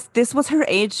 like this was her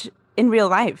age in real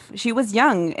life. She was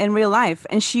young in real life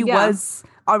and she was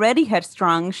already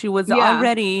headstrong. She was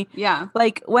already,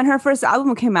 like when her first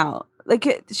album came out,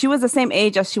 like she was the same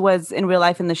age as she was in real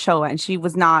life in the show. And she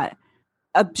was not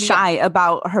shy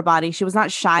about her body. She was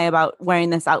not shy about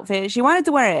wearing this outfit. She wanted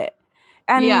to wear it.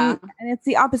 And it's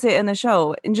the opposite in the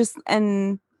show.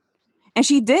 And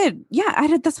she did.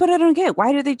 Yeah, that's what I don't get.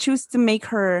 Why did they choose to make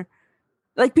her,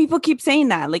 like people keep saying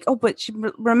that, like, oh, but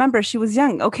remember she was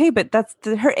young. Okay, but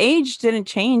her age didn't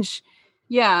change.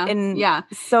 Yeah.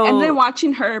 So and then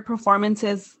watching her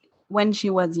performances when she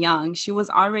was young, she was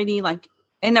already like,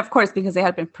 and of course, because they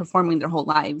had been performing their whole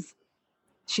lives.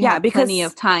 She had plenty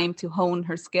of time to hone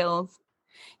her skills.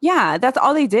 Yeah, that's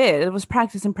all they did. It was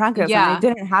practice and practice. Yeah, and they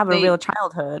didn't have a real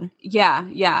childhood.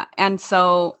 Yeah. And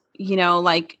so, you know,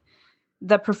 like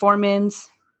the performance,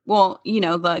 well, you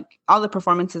know, like all the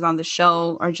performances on the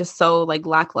show are just so like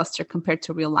lackluster compared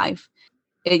to real life.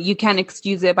 You can't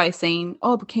excuse it by saying,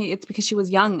 oh, okay, it's because she was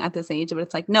young at this age. But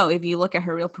it's like, no, if you look at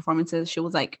her real performances, she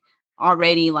was like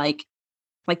already like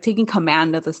taking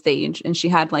command of the stage. And she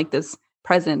had like this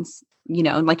presence. You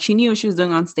know, like she knew what she was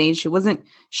doing on stage. She wasn't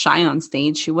shy on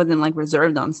stage. She wasn't like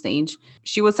reserved on stage.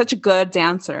 She was such a good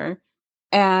dancer.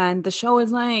 And the show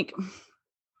is like,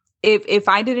 if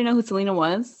I didn't know who Selena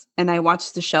was and I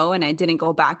watched the show and I didn't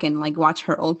go back and like watch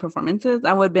her old performances,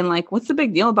 I would have been like, what's the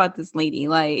big deal about this lady?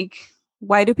 Like,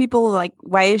 why do people like,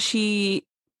 why is she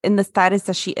in the status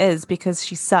that she is? Because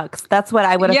she sucks. That's what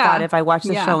I would have thought if I watched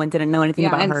the show and didn't know anything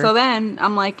about her. And so then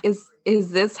I'm like,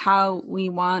 is this how we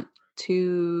want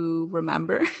to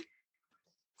remember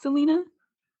Selena?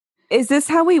 Is this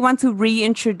how we want to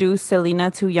reintroduce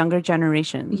Selena to younger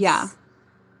generations? Yeah.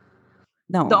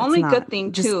 No, the only good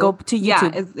thing just go to YouTube.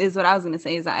 Yeah, is what I was going to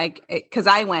say is that because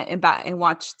I went and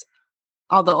watched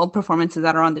all the old performances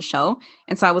that are on the show,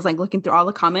 and so I was like looking through all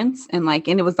the comments and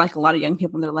it was like a lot of young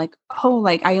people. And they're like, oh,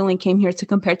 like I only came here to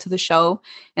compare to the show,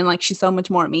 and like she's so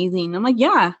much more amazing. I'm like,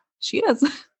 yeah, she is.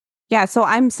 Yeah, so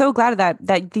I'm so glad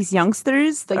that these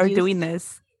youngsters are doing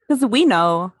this because we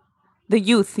know the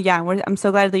youth. Yeah, I'm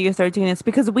so glad the youth are doing this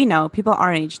because we know people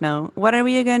our age know. What are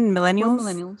we again? Millennials?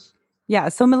 We're millennials. Yeah,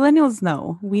 so millennials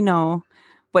know. We know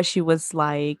what she was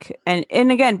like. And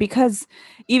again, because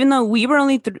even though we were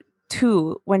only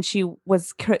 2, when she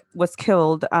was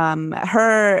killed,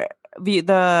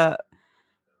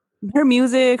 her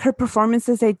music, her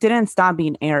performances, they didn't stop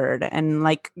being aired. And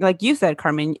like you said,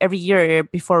 Carmen, every year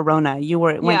before Rona, you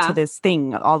went to this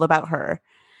thing all about her.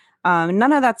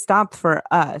 None of that stopped for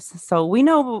us. So we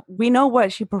know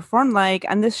what she performed like,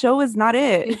 and this show is not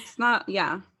it. It's not,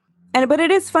 yeah. But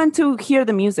it is fun to hear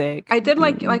the music. I did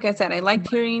like I said, I liked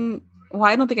hearing. Well,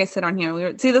 I don't think I said on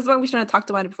here. See, this is why we should have talked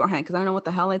about it beforehand, because I don't know what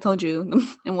the hell I told you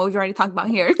and what we've already talked about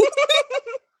here.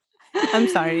 I'm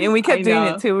sorry, and we kept doing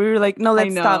it too. We were like, no,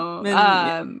 let's stop.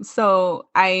 So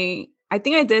I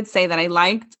think I did say that I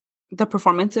liked the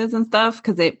performances and stuff,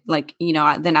 because it, like, you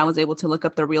know, then I was able to look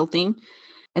up the real thing,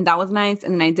 and that was nice.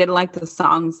 And then I did like the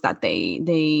songs that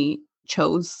they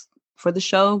chose for the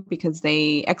show, because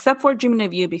except for Dreaming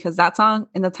of You, because that song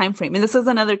in the time frame, and this is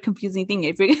another confusing thing.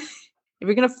 If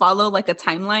you're gonna follow like a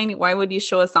timeline, why would you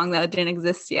show a song that didn't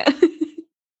exist yet?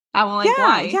 I'm like,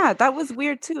 why? Yeah, that was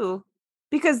weird too.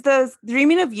 Because the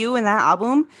Dreaming of You in that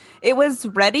album, it was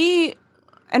ready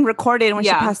and recorded when she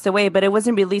passed away, but it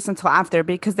wasn't released until after,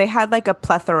 because they had like a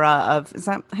plethora of, is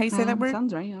that how you say that word?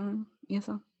 Sounds right. Yes.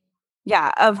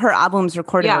 Yeah, of her albums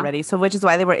recorded already. So which is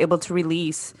why they were able to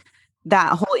release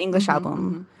that whole English album.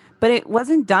 Mm-hmm. But it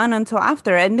wasn't done until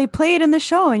after, and they play it in the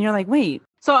show, and you're like, wait.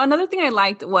 So another thing I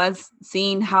liked was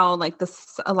seeing how like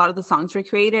a lot of the songs were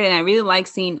created, and I really like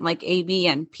seeing like AB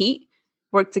and Pete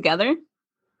work together.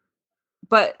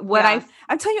 But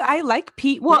I'm telling you, I like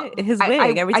Pete. His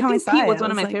wig. Every time I saw Pete was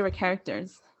one of my favorite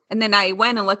characters. And then I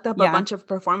went and looked up a bunch of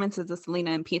performances of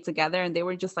Selena and Pete together, and they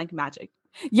were just like magic.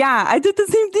 Yeah, I did the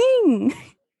same thing.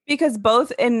 Because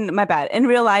both in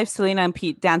real life, Selena and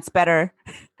Pete dance better.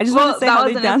 I just want to say how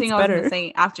they dance better. That was another thing I was going to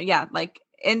say after. Yeah, like,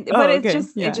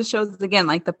 it just shows again,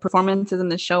 like the performances in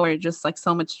the show are just like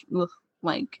so much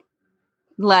like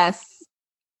less.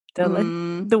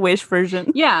 The Wish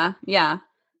version. Yeah.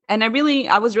 And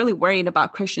I was really worried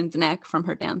about Christian's neck from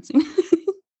her dancing.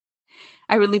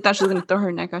 I really thought she was going to throw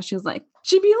her neck out. She was like,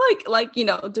 she'd be like, you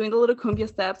know, doing the little cumbia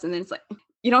steps. And then it's like,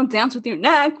 you don't dance with your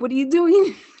neck. What are you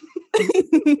doing?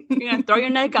 You're going to throw your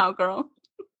neck out, girl.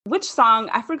 Which song?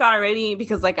 I forgot already,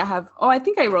 because like I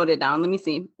think I wrote it down. Let me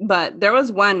see. But there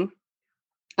was one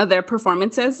of their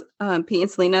performances, Pete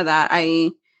and Selena, that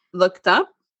I looked up.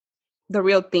 The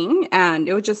Real Thing, and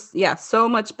it was just so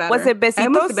much better. Was it Besitos? It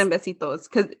must have been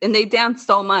Besitos, and they danced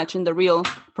so much in the real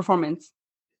performance.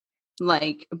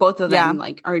 Like both of them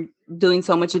like are doing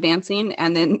so much dancing,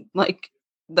 and then like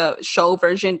the show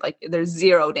version, like there's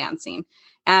zero dancing.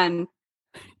 And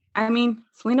I mean,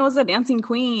 Selena was a dancing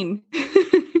queen.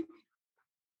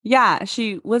 Yeah,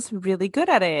 she was really good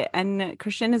at it, and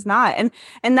Christian is not.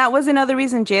 And that was another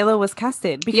reason J-Lo was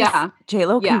casted, because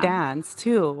J-Lo can dance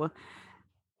too.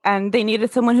 And they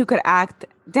needed someone who could act,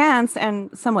 dance,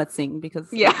 and somewhat sing,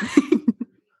 because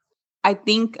I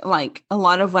think like a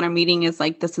lot of what I'm reading is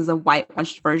like this is a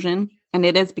whitewashed version, and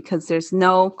it is, because there's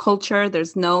no culture,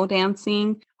 there's no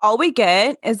dancing. All we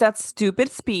get is that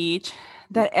stupid speech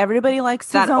that everybody likes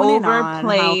to zone in on.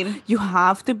 Overplayed. You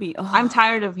have to be. I'm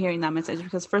tired of hearing that message,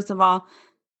 because first of all,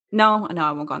 no,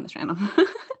 I won't go on this rant.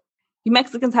 You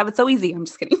Mexicans have it so easy. I'm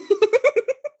just kidding.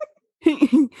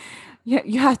 Yeah,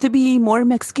 you have to be more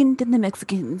Mexican than the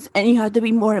Mexicans, and you have to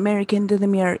be more American than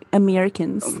the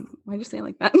Americans. Why'd you say it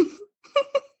like that?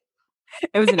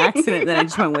 It was an accident that I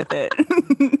just went with it.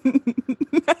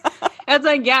 It's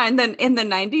like, and then in the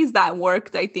 90s that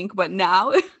worked, I think, but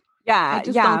now I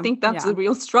just don't think that's a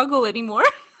real struggle anymore.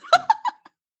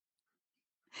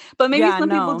 But maybe some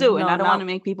people do, and I don't want to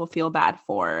make people feel bad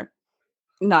for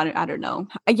not, I don't know.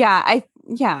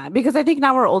 Because I think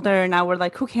now we're older, now we're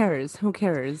like, who cares?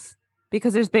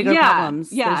 Because there's bigger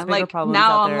problems. Yeah, there's bigger like problems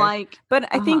now out there. I'm like,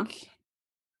 but I think,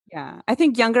 I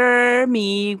think younger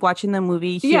me watching the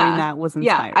movie, hearing that was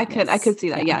inspired. I could see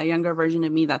that. Yeah, a younger version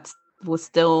of me was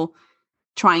still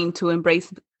trying to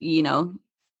embrace, you know,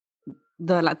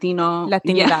 the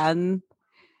Latinidad,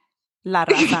 la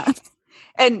raza.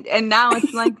 and now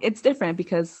it's like it's different,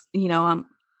 because you know,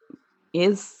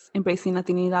 is embracing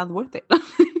Latinidad worth it?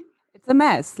 It's a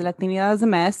mess. Latinidad is a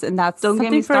mess, and that's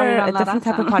something for a different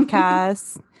type of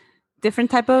podcast, different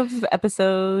type of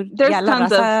episode. There's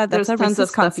tons of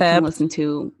stuff you can listen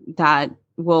to that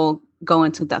will go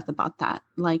into depth about that.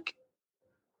 Like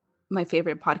my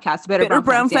favorite podcast, Bitter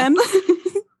Brown Femmes.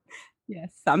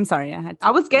 Yes, I'm sorry.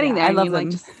 I was getting there. I love them.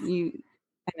 I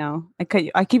know.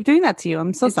 I keep doing that to you.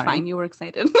 I'm so sorry. Fine. You were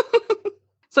excited.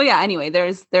 So anyway,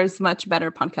 there's much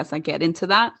better podcasts that get into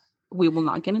that. We will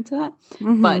not get into that.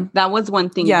 Mm-hmm. But that was one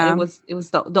thing. Yeah. It was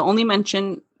the only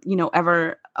mention, you know,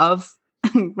 ever of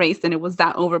race, and it was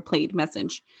that overplayed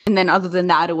message. And then other than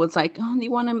that, it was like, oh, they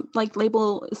want to like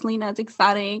label Selena as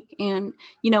exotic, and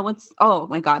what's, oh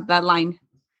my god, that line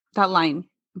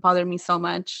bothered me so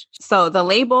much. So the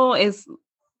label is,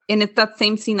 and it's that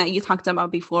same scene that you talked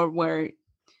about before, where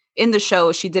in the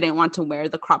show she didn't want to wear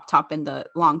the crop top and the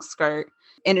long skirt,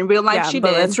 and in real life she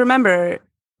did. Let's remember.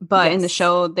 But in the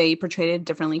show, they portrayed it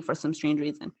differently for some strange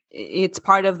reason. It's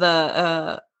part of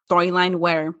the storyline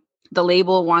where the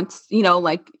label wants,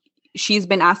 like she's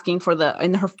been asking for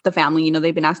the family,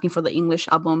 they've been asking for the English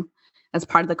album as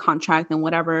part of the contract and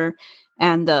whatever.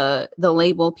 And the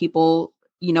label people,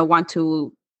 want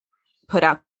to put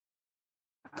out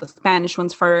the Spanish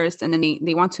ones first. And then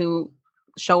they want to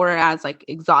show her as like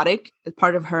exotic as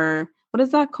part of her, what is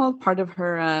that called? Part of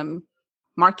her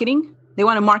marketing. They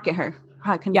want to market her.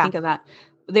 I couldn't think of that.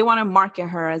 They want to market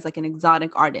her as like an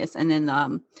exotic artist. And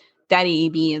then Daddy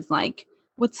AB is like,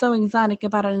 what's so exotic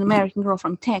about an American girl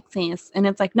from Texas? And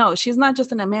it's like, no, she's not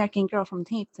just an American girl from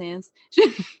Texas.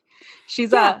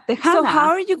 She's a Tejana. So how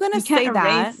are you going to say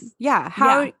that? Yeah.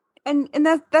 How? And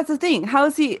that's the thing. How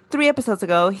is he? 3 episodes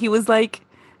ago, he was like,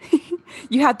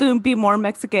 you have to be more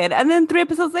Mexican. And then 3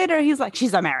 episodes later, he's like,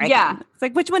 she's American. Yeah. It's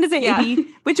like, which one is it, AB?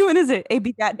 Which one is it?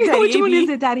 AB, Daddy Which AB? one is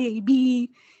it, Daddy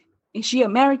AB? Is she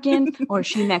American or is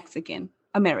she Mexican?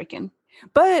 American.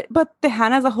 But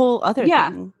Tejana's a whole other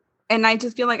thing. And I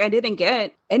just feel like I didn't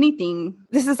get anything.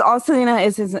 This is all Selena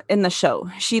is in the show.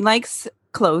 She likes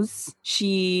clothes.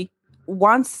 She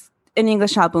wants an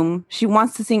English album. She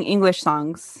wants to sing English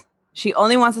songs. She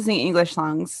only wants to sing English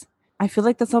songs. I feel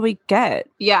like that's all we get.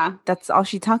 Yeah. That's all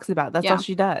she talks about. That's all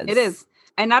she does. It is.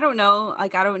 And I don't know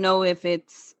if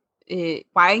it's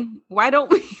why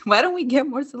don't we get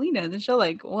more Selena in the show?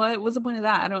 Like, what's the point of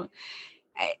that?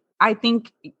 I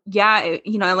think,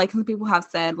 like some people have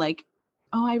said, like,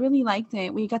 oh, I really liked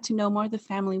it. We got to know more of the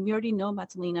family. We already know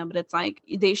about Selena, but it's like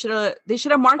they should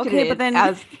have marketed it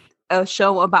as a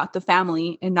show about the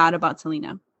family and not about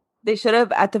Selena. They should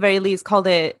have, at the very least, called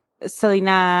it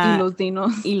Selena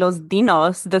y los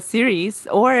Dinos, the series,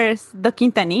 or the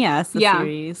Quintanillas, the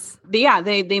series.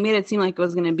 They made it seem like it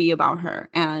was going to be about her.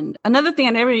 And another thing,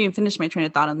 I never even finished my train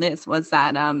of thought on this, was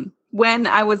that when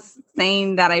I was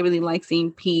saying that I really like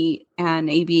seeing P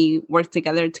and AB work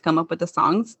together to come up with the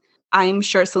songs, I'm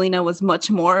sure Selena was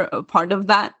much more a part of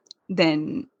that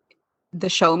than the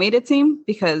show made it seem,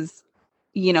 because,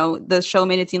 the show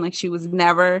made it seem like she was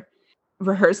never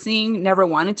rehearsing, never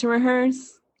wanted to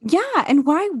rehearse. Yeah, and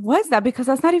why was that? Because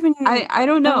that's not even... I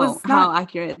don't know how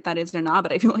accurate that is or not,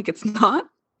 but I feel like it's not,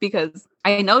 because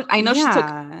I know she took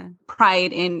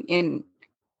pride in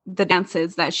the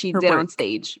dances that she did on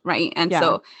stage, right? And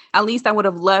so at least I would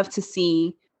have loved to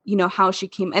see, how she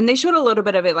came. And they showed a little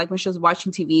bit of it, like when she was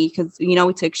watching TV, because,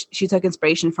 she took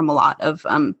inspiration from a lot of,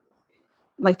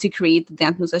 like to create the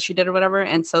dance moves that she did or whatever.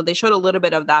 And so they showed a little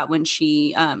bit of that when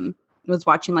she was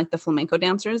watching like the flamenco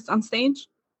dancers on stage.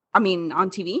 I mean, on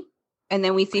TV. And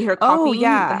then we see her copying the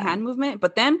hand movement.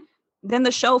 But then the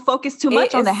show focused too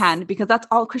much on the hand, because that's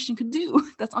all Christian could do.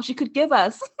 That's all she could give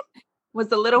us was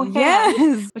the little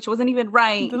hand, which wasn't even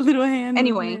right. The little hand.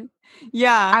 Anyway. Movement.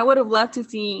 Yeah. I would have loved to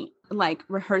see like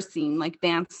rehearsing, like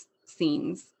dance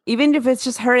scenes. Even if it's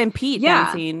just her and Pete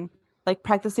dancing, like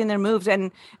practicing their moves.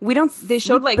 And they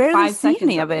showed like barely 5 seconds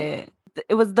any of it.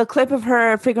 It was the clip of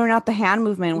her figuring out the hand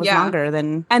movement was longer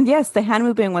than, and yes, the hand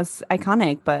movement was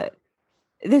iconic, but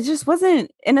there just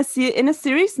wasn't in a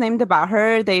series named about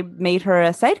her. They made her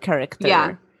a side character.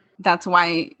 Yeah, that's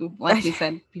why, like we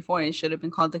said before, it should have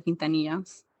been called the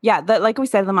Quintanillas. Yeah, like we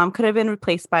said, the mom could have been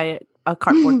replaced by a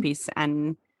cardboard piece,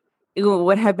 and it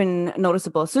would have been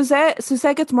noticeable.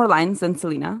 Suzette gets more lines than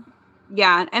Selena.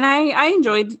 Yeah, and I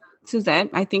enjoyed Suzette.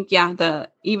 I think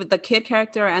even the kid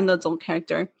character and the adult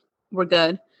character were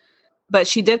good, but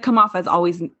she did come off as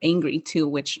always angry too,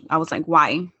 which I was like,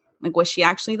 why? Like, was she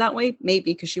actually that way?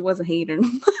 Maybe because she was a hater.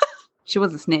 She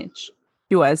was a snitch.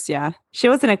 She was, yeah. She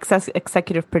was an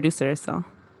executive producer, so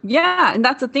yeah. And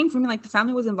that's the thing for me. Like, the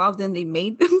family was involved, and they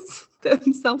made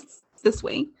themselves this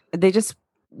way. They just,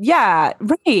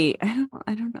 right.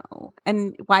 I don't know.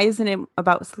 And why isn't it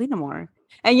about Selena more?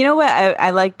 And you know what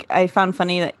I found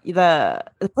funny, that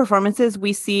the performances,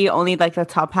 we see only like the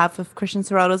top half of Christian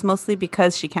Serrato's, mostly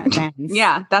because she can't dance.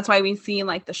 Yeah, that's why we see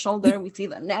like the shoulder, we see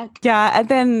the neck. Yeah, and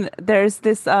then there's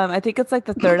this I think it's like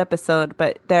the 3rd episode,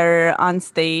 but they're on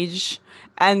stage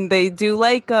and they do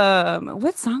like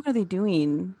what song are they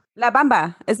doing? La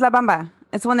Bamba. It's La Bamba.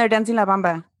 It's when they're dancing La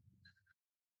Bamba.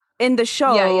 In the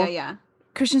show, yeah.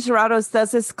 Christian Serrato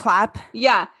does this clap.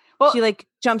 Yeah. Well, she like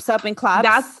jumps up and claps.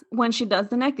 That's when she does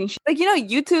the neck thing. Like,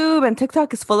 YouTube and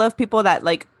TikTok is full of people that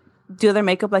like do their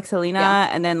makeup like Selena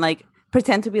and then like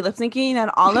pretend to be lip syncing,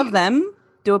 and all of them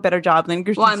do a better job than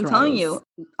Christian Well, I'm telling you,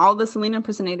 all the Selena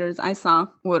impersonators I saw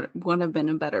would have been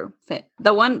a better fit.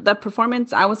 The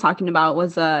performance I was talking about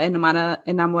was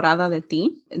Enamorada de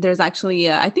Ti. There's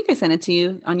actually, I think I sent it to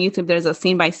you on YouTube. There's a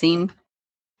scene by scene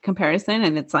comparison,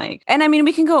 and it's like, and I mean,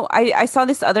 we can go. I saw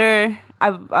this other.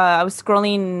 I was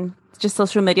scrolling just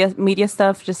social media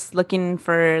stuff, just looking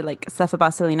for like stuff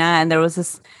about Selena, and there was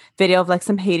this video of like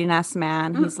some hating ass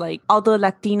man. He's like, all the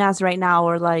Latinas right now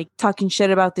are like talking shit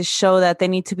about this show that they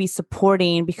need to be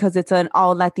supporting because it's an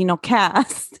all Latino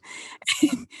cast.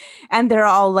 And they're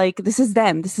all like, this is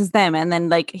them. And then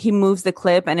like he moves the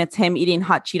clip and it's him eating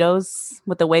hot Cheetos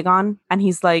with the wig on. And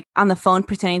he's like on the phone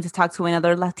pretending to talk to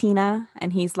another Latina.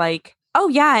 And he's like, oh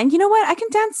yeah, and you know what? I can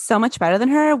dance so much better than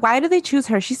her. Why do they choose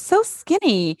her? She's so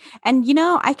skinny. And you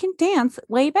know, I can dance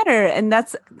way better. And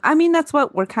that's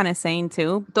what we're kind of saying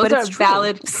too. Those are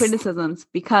valid criticisms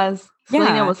because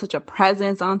Selena was such a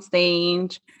presence on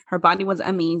stage. Her body was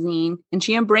amazing. And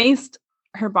she embraced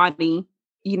her body.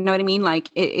 You know what I mean? Like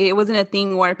it wasn't a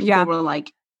thing where people were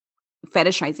like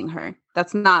fetishizing her.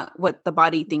 That's not what the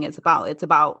body thing is about. It's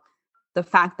about the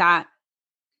fact that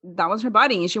was her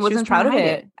body and she wasn't proud of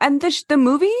it. And the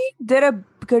movie did a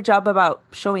good job about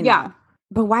showing that.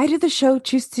 But why did the show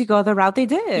choose to go the route they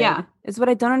did? Yeah. Is what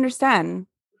I don't understand.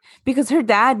 Because her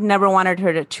dad never wanted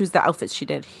her to choose the outfits she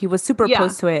did. He was super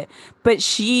opposed to it. But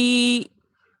she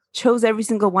chose every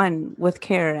single one with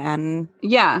care and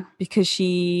because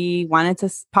she wanted to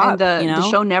pop. And the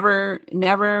show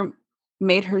never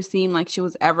made her seem like she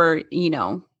was ever,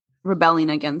 rebelling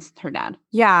against her dad.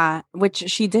 Yeah, which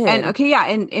she did. And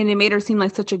and it made her seem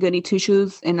like such a goody two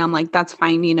shoes. And I'm like, that's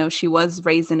fine. She was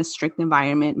raised in a strict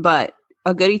environment, but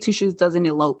a goody two shoes doesn't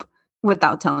elope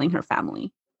without telling her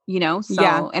family.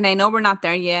 So and I know we're not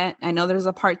there yet. I know there's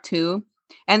a part 2.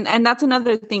 And that's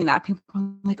another thing that people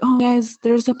are like, oh guys,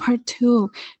 there's a part 2.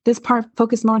 This part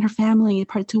focused more on her family.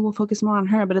 Part 2 will focus more on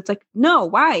her. But it's like, no,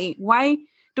 why? Why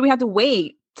do we have to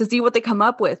wait to see what they come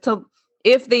up with? So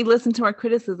if they listen to our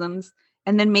criticisms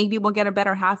and then maybe we'll get a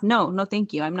better half. No,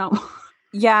 thank you. I'm not.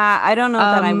 Yeah, I don't know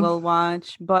that I will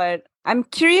watch, but I'm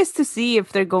curious to see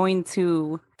if they're going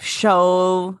to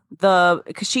show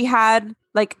because she had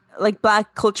like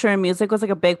Black culture and music was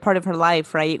like a big part of her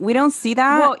life, right? We don't see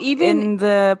that. Well, even in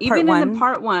the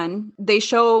part 1, they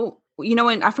show,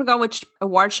 and I forgot which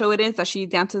award show it is that she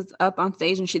dances up on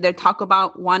stage and they talk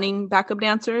about wanting backup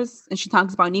dancers and she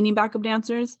talks about needing backup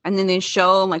dancers. And then they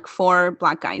show like 4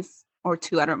 Black guys or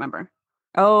 2, I don't remember.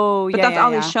 Oh, yeah. But that's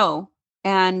all they show.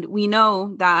 And we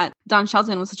know that Don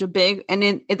Shelton was such a big, and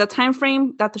in the time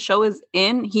frame that the show is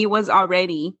in, he was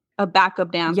already a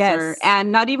backup dancer,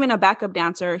 and not even a backup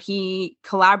dancer. He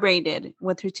collaborated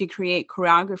with her to create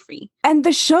choreography. And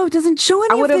the show doesn't show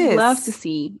any of this. I would have loved to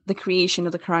see the creation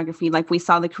of the choreography, like we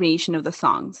saw the creation of the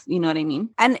songs. You know what I mean?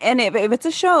 And if it's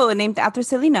a show named after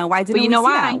Selena, why didn't we see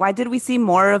that? Why did we see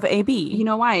more of AB? You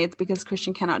know why? It's because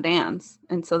Christian cannot dance,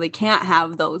 and so they can't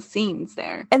have those scenes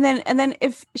there. And then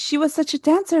if she was such a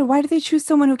dancer, why did they choose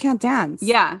someone who can't dance?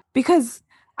 Yeah, because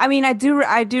I mean, I do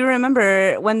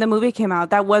remember when the movie came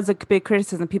out, that was a big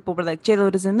criticism. People were like,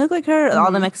 J-Lo doesn't look like her. Mm-hmm.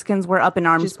 All the Mexicans were up in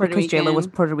arms because J-Lo was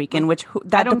Puerto Rican, which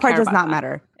the part does not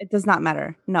matter. It does not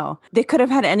matter. No. They could have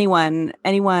had anyone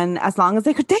as long as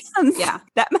they could dance. Yeah.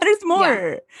 That matters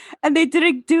more. Yeah. And they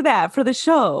didn't do that for the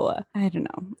show. I don't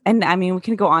know. And I mean, we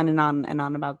can go on and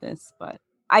on about this, but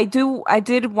I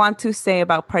did want to say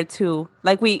about part 2,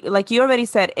 like you already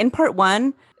said, in part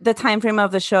 1, the time frame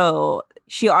of the show,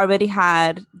 she already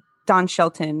had Don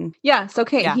Shelton. Yes.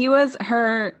 Okay. Yeah. He was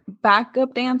her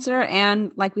backup dancer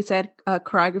and, like we said, a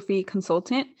choreography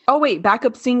consultant. Oh, wait.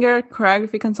 Backup singer,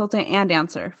 choreography consultant, and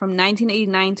dancer from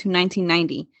 1989 to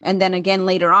 1990. And then again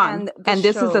later on. And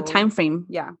this is the time frame.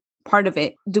 Yeah. Part of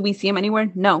it. Do we see him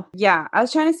anywhere? No. Yeah. I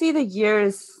was trying to see the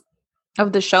years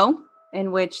of the show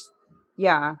in which,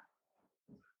 yeah.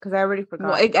 Because I already forgot.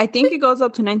 Well, I think it goes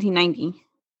up to 1990.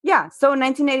 Yeah, so in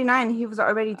 1989, he was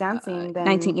already dancing. Then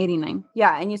 1989.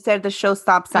 Yeah, and you said the show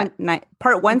stops at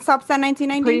part 1 stops at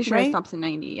 1990. Pretty sure right? It stops in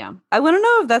 90. Yeah. I want to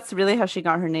know if that's really how she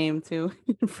got her name too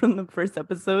from the first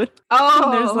episode. Oh,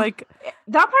 and there's like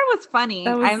that part was funny.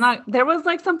 There was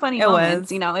like some funny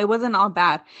moments. It wasn't all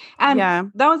bad. And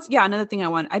that was another thing I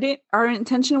wanted. Our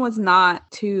intention was not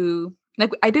to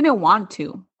I didn't want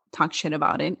to talk shit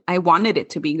about it. I wanted it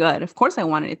to be good. Of course, I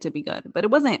wanted it to be good, but it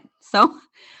wasn't. So.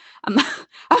 I'm not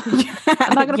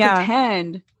going to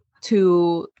pretend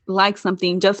to like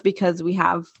something just because we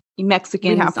have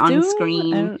Mexicans on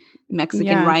screen.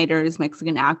 Mexican writers,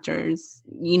 Mexican actors,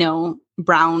 you know,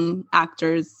 brown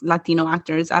actors, Latino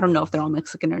actors. I don't know if they're all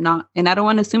Mexican or not. And I don't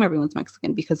want to assume everyone's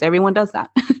Mexican because everyone does that.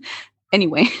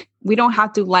 Anyway, we don't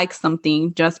have to like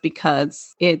something just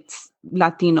because it's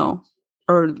Latino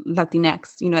or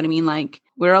Latinx. You know what I mean? Like,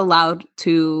 we're allowed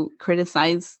to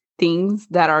criticize things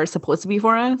that are supposed to be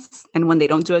for us. And when they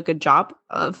don't do a good job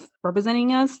of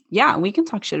representing us, yeah, we can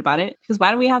talk shit about it. Because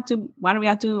why do we have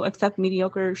to accept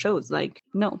mediocre shows? Like,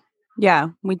 no. Yeah,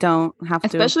 we don't have to.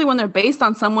 Especially when they're based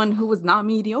on someone who was not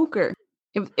mediocre.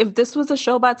 If this was a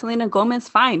show about Selena Gomez,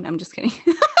 fine. I'm just kidding.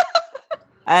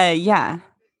 Yeah.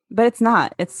 But it's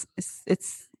not. It's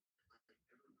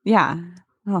yeah.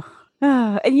 Oh.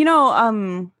 And you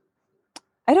know,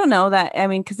 I don't know that. I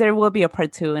mean, because there will be a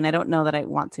part 2, and I don't know that I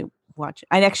want to watch it.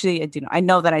 I do know. I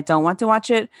know that I don't want to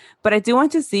watch it, but I do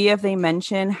want to see if they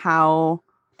mention how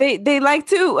they like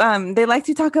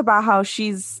to talk about how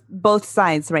she's both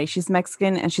sides, right? She's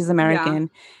Mexican and she's American,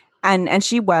 and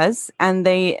she was, and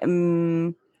they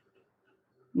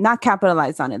not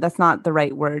capitalized on it. That's not the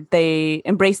right word. They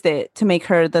embraced it to make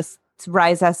her to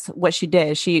rise as what she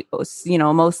did. She, you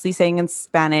know, mostly sang in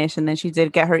Spanish, and then she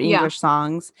did get her English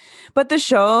songs. But the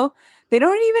show, they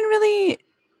don't even really,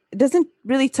 it doesn't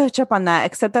really touch up on that,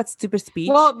 except that stupid speech.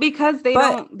 Well, because they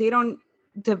don't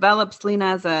develop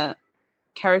Selena as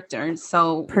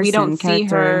we don't see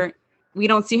her. We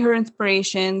don't see her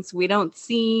inspirations. We don't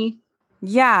see.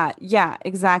 Yeah,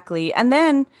 exactly. And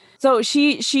then, so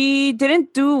she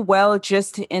didn't do well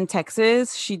just in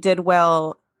Texas. She did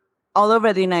well all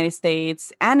over the United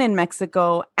States and in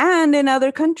Mexico and in other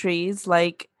countries.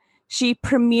 Like, she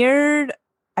premiered,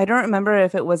 I don't remember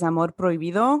if it was Amor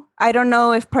Prohibido. I don't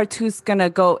know if part 2 is gonna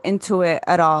go into it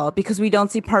at all, because we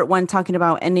don't see part 1 talking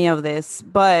about any of this.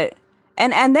 But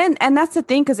and that's the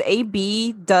thing, because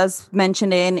AB does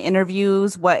mention in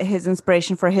interviews what his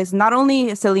inspiration for his, not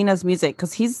only Selena's music,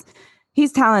 because he's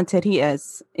talented, he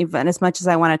is, even as much as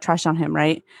I want to trash on him,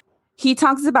 right? He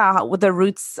talks about the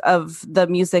roots of the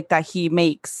music that he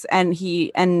makes, and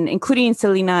including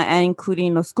Selena and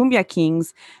including Los Cumbia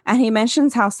Kings. And he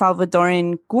mentions how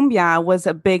Salvadoran cumbia was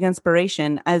a big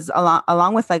inspiration, as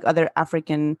along with like other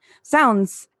African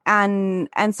sounds. And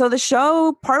so the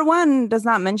show part 1 does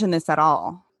not mention this at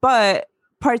all. But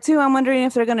part 2, I'm wondering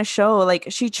if they're going to show, like,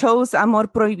 she chose Amor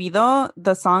Prohibido,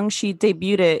 the song, she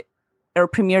debuted it or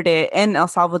premiered it in El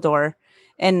Salvador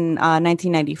in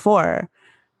 1994.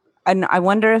 And I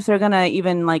wonder if they're gonna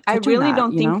even like. I really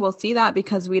don't think we'll see that,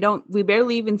 because we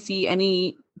barely even see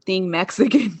anything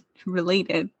Mexican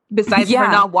related besides her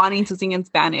not wanting to sing in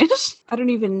Spanish. I don't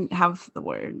even have the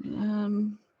word.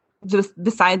 Just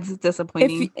besides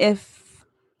disappointing. If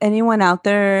anyone out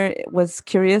there was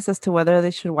curious as to whether they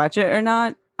should watch it or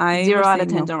not, 0 out of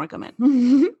 10 don't recommend.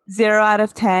 0 out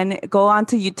of 10. Go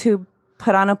onto YouTube,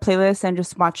 put on a playlist, and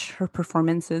just watch her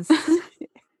performances.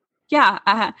 Yeah,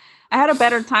 I had a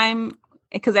better time,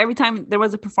 because every time there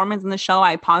was a performance in the show,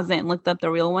 I paused it and looked up the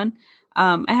real one.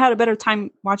 I had a better time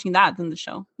watching that than the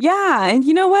show. Yeah, and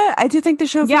you know what? I do think the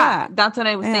show. Yeah, that's what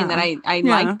I was saying. That I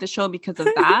liked the show because of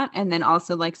that, and then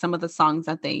also like some of the songs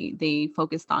that they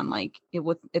focused on. Like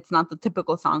it's not the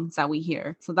typical songs that we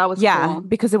hear. So that was cool.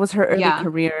 Because it was her early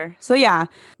career. So yeah.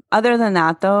 Other than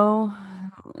that, though,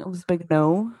 it was a big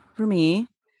no for me.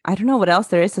 I don't know what else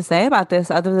there is to say about this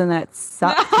other than that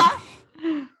sucks.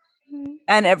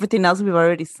 And everything else we've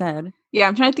already said. Yeah,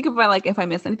 I'm trying to think about like if I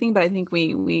missed anything, but I think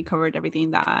we covered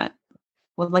everything that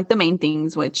was like the main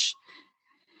things, which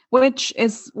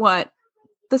is what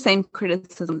the same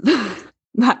criticism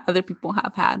that other people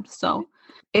have had. So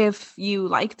if you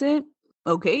liked it,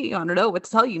 okay, I don't know what to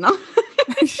tell you now.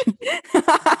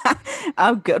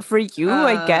 Oh, good for you,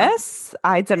 I guess.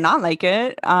 I did not like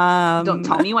it. Don't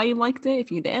tell me why you liked it if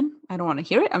you did. I don't want to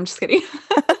hear it. I'm just kidding.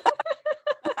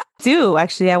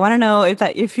 Actually, I want to know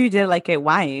if you did like it,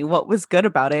 why? What was good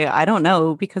about it? I don't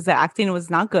know, because the acting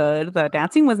was not good, the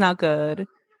dancing was not good.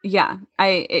 Yeah,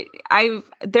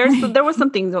 there was some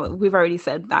things that we've already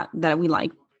said that we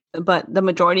liked, but the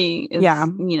majority is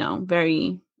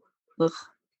very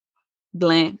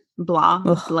blah,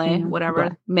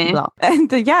 whatever, meh. Blah.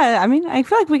 And I mean, I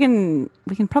feel like we can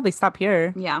probably stop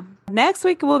here. Yeah. Next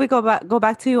week we'll go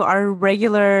back to our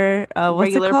regular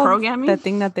programming. The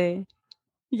thing that they.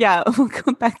 Yeah, we'll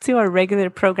go back to our regular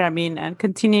programming and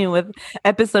continue with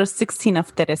episode 16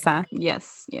 of Teresa.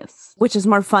 Yes. Which is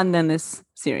more fun than this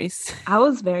series. I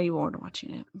was very bored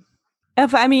watching it.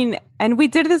 And we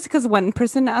did this because one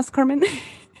person asked Carmen.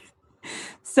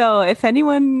 So if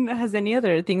anyone has any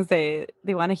other things they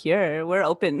want to hear, we're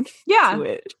open to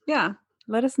it. Yeah.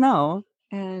 Let us know.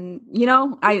 And, you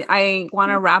know, I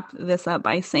want to wrap this up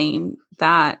by saying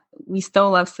that we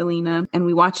still love Selena and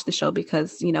we watch the show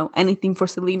because, you know, anything for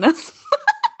Selena's.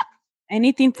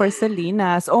 Anything for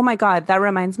Selena's. Oh my God. That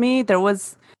reminds me. There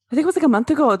was, I think it was like a month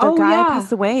ago, the guy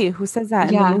passed away. Who says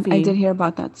that in the movie? I did hear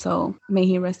about that. So may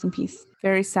he rest in peace.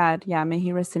 Very sad. Yeah, may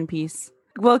he rest in peace.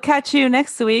 We'll catch you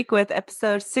next week with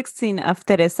episode 16 of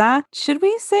Teresa. Should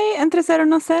we say Entre Ser o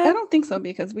No Ser? I don't think so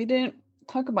because we didn't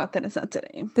talk about Teresa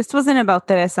today. This wasn't about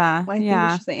Teresa. Well, I think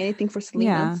we should say anything for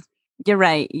Selena's. Yeah. You're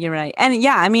right. And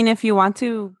yeah, I mean, if you want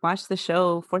to watch the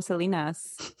show for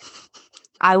Selena's,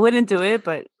 I wouldn't do it,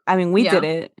 but I mean, we did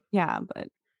it. Yeah, but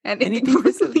anything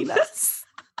for Selena's.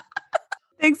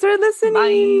 Thanks for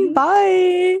listening.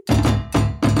 Bye.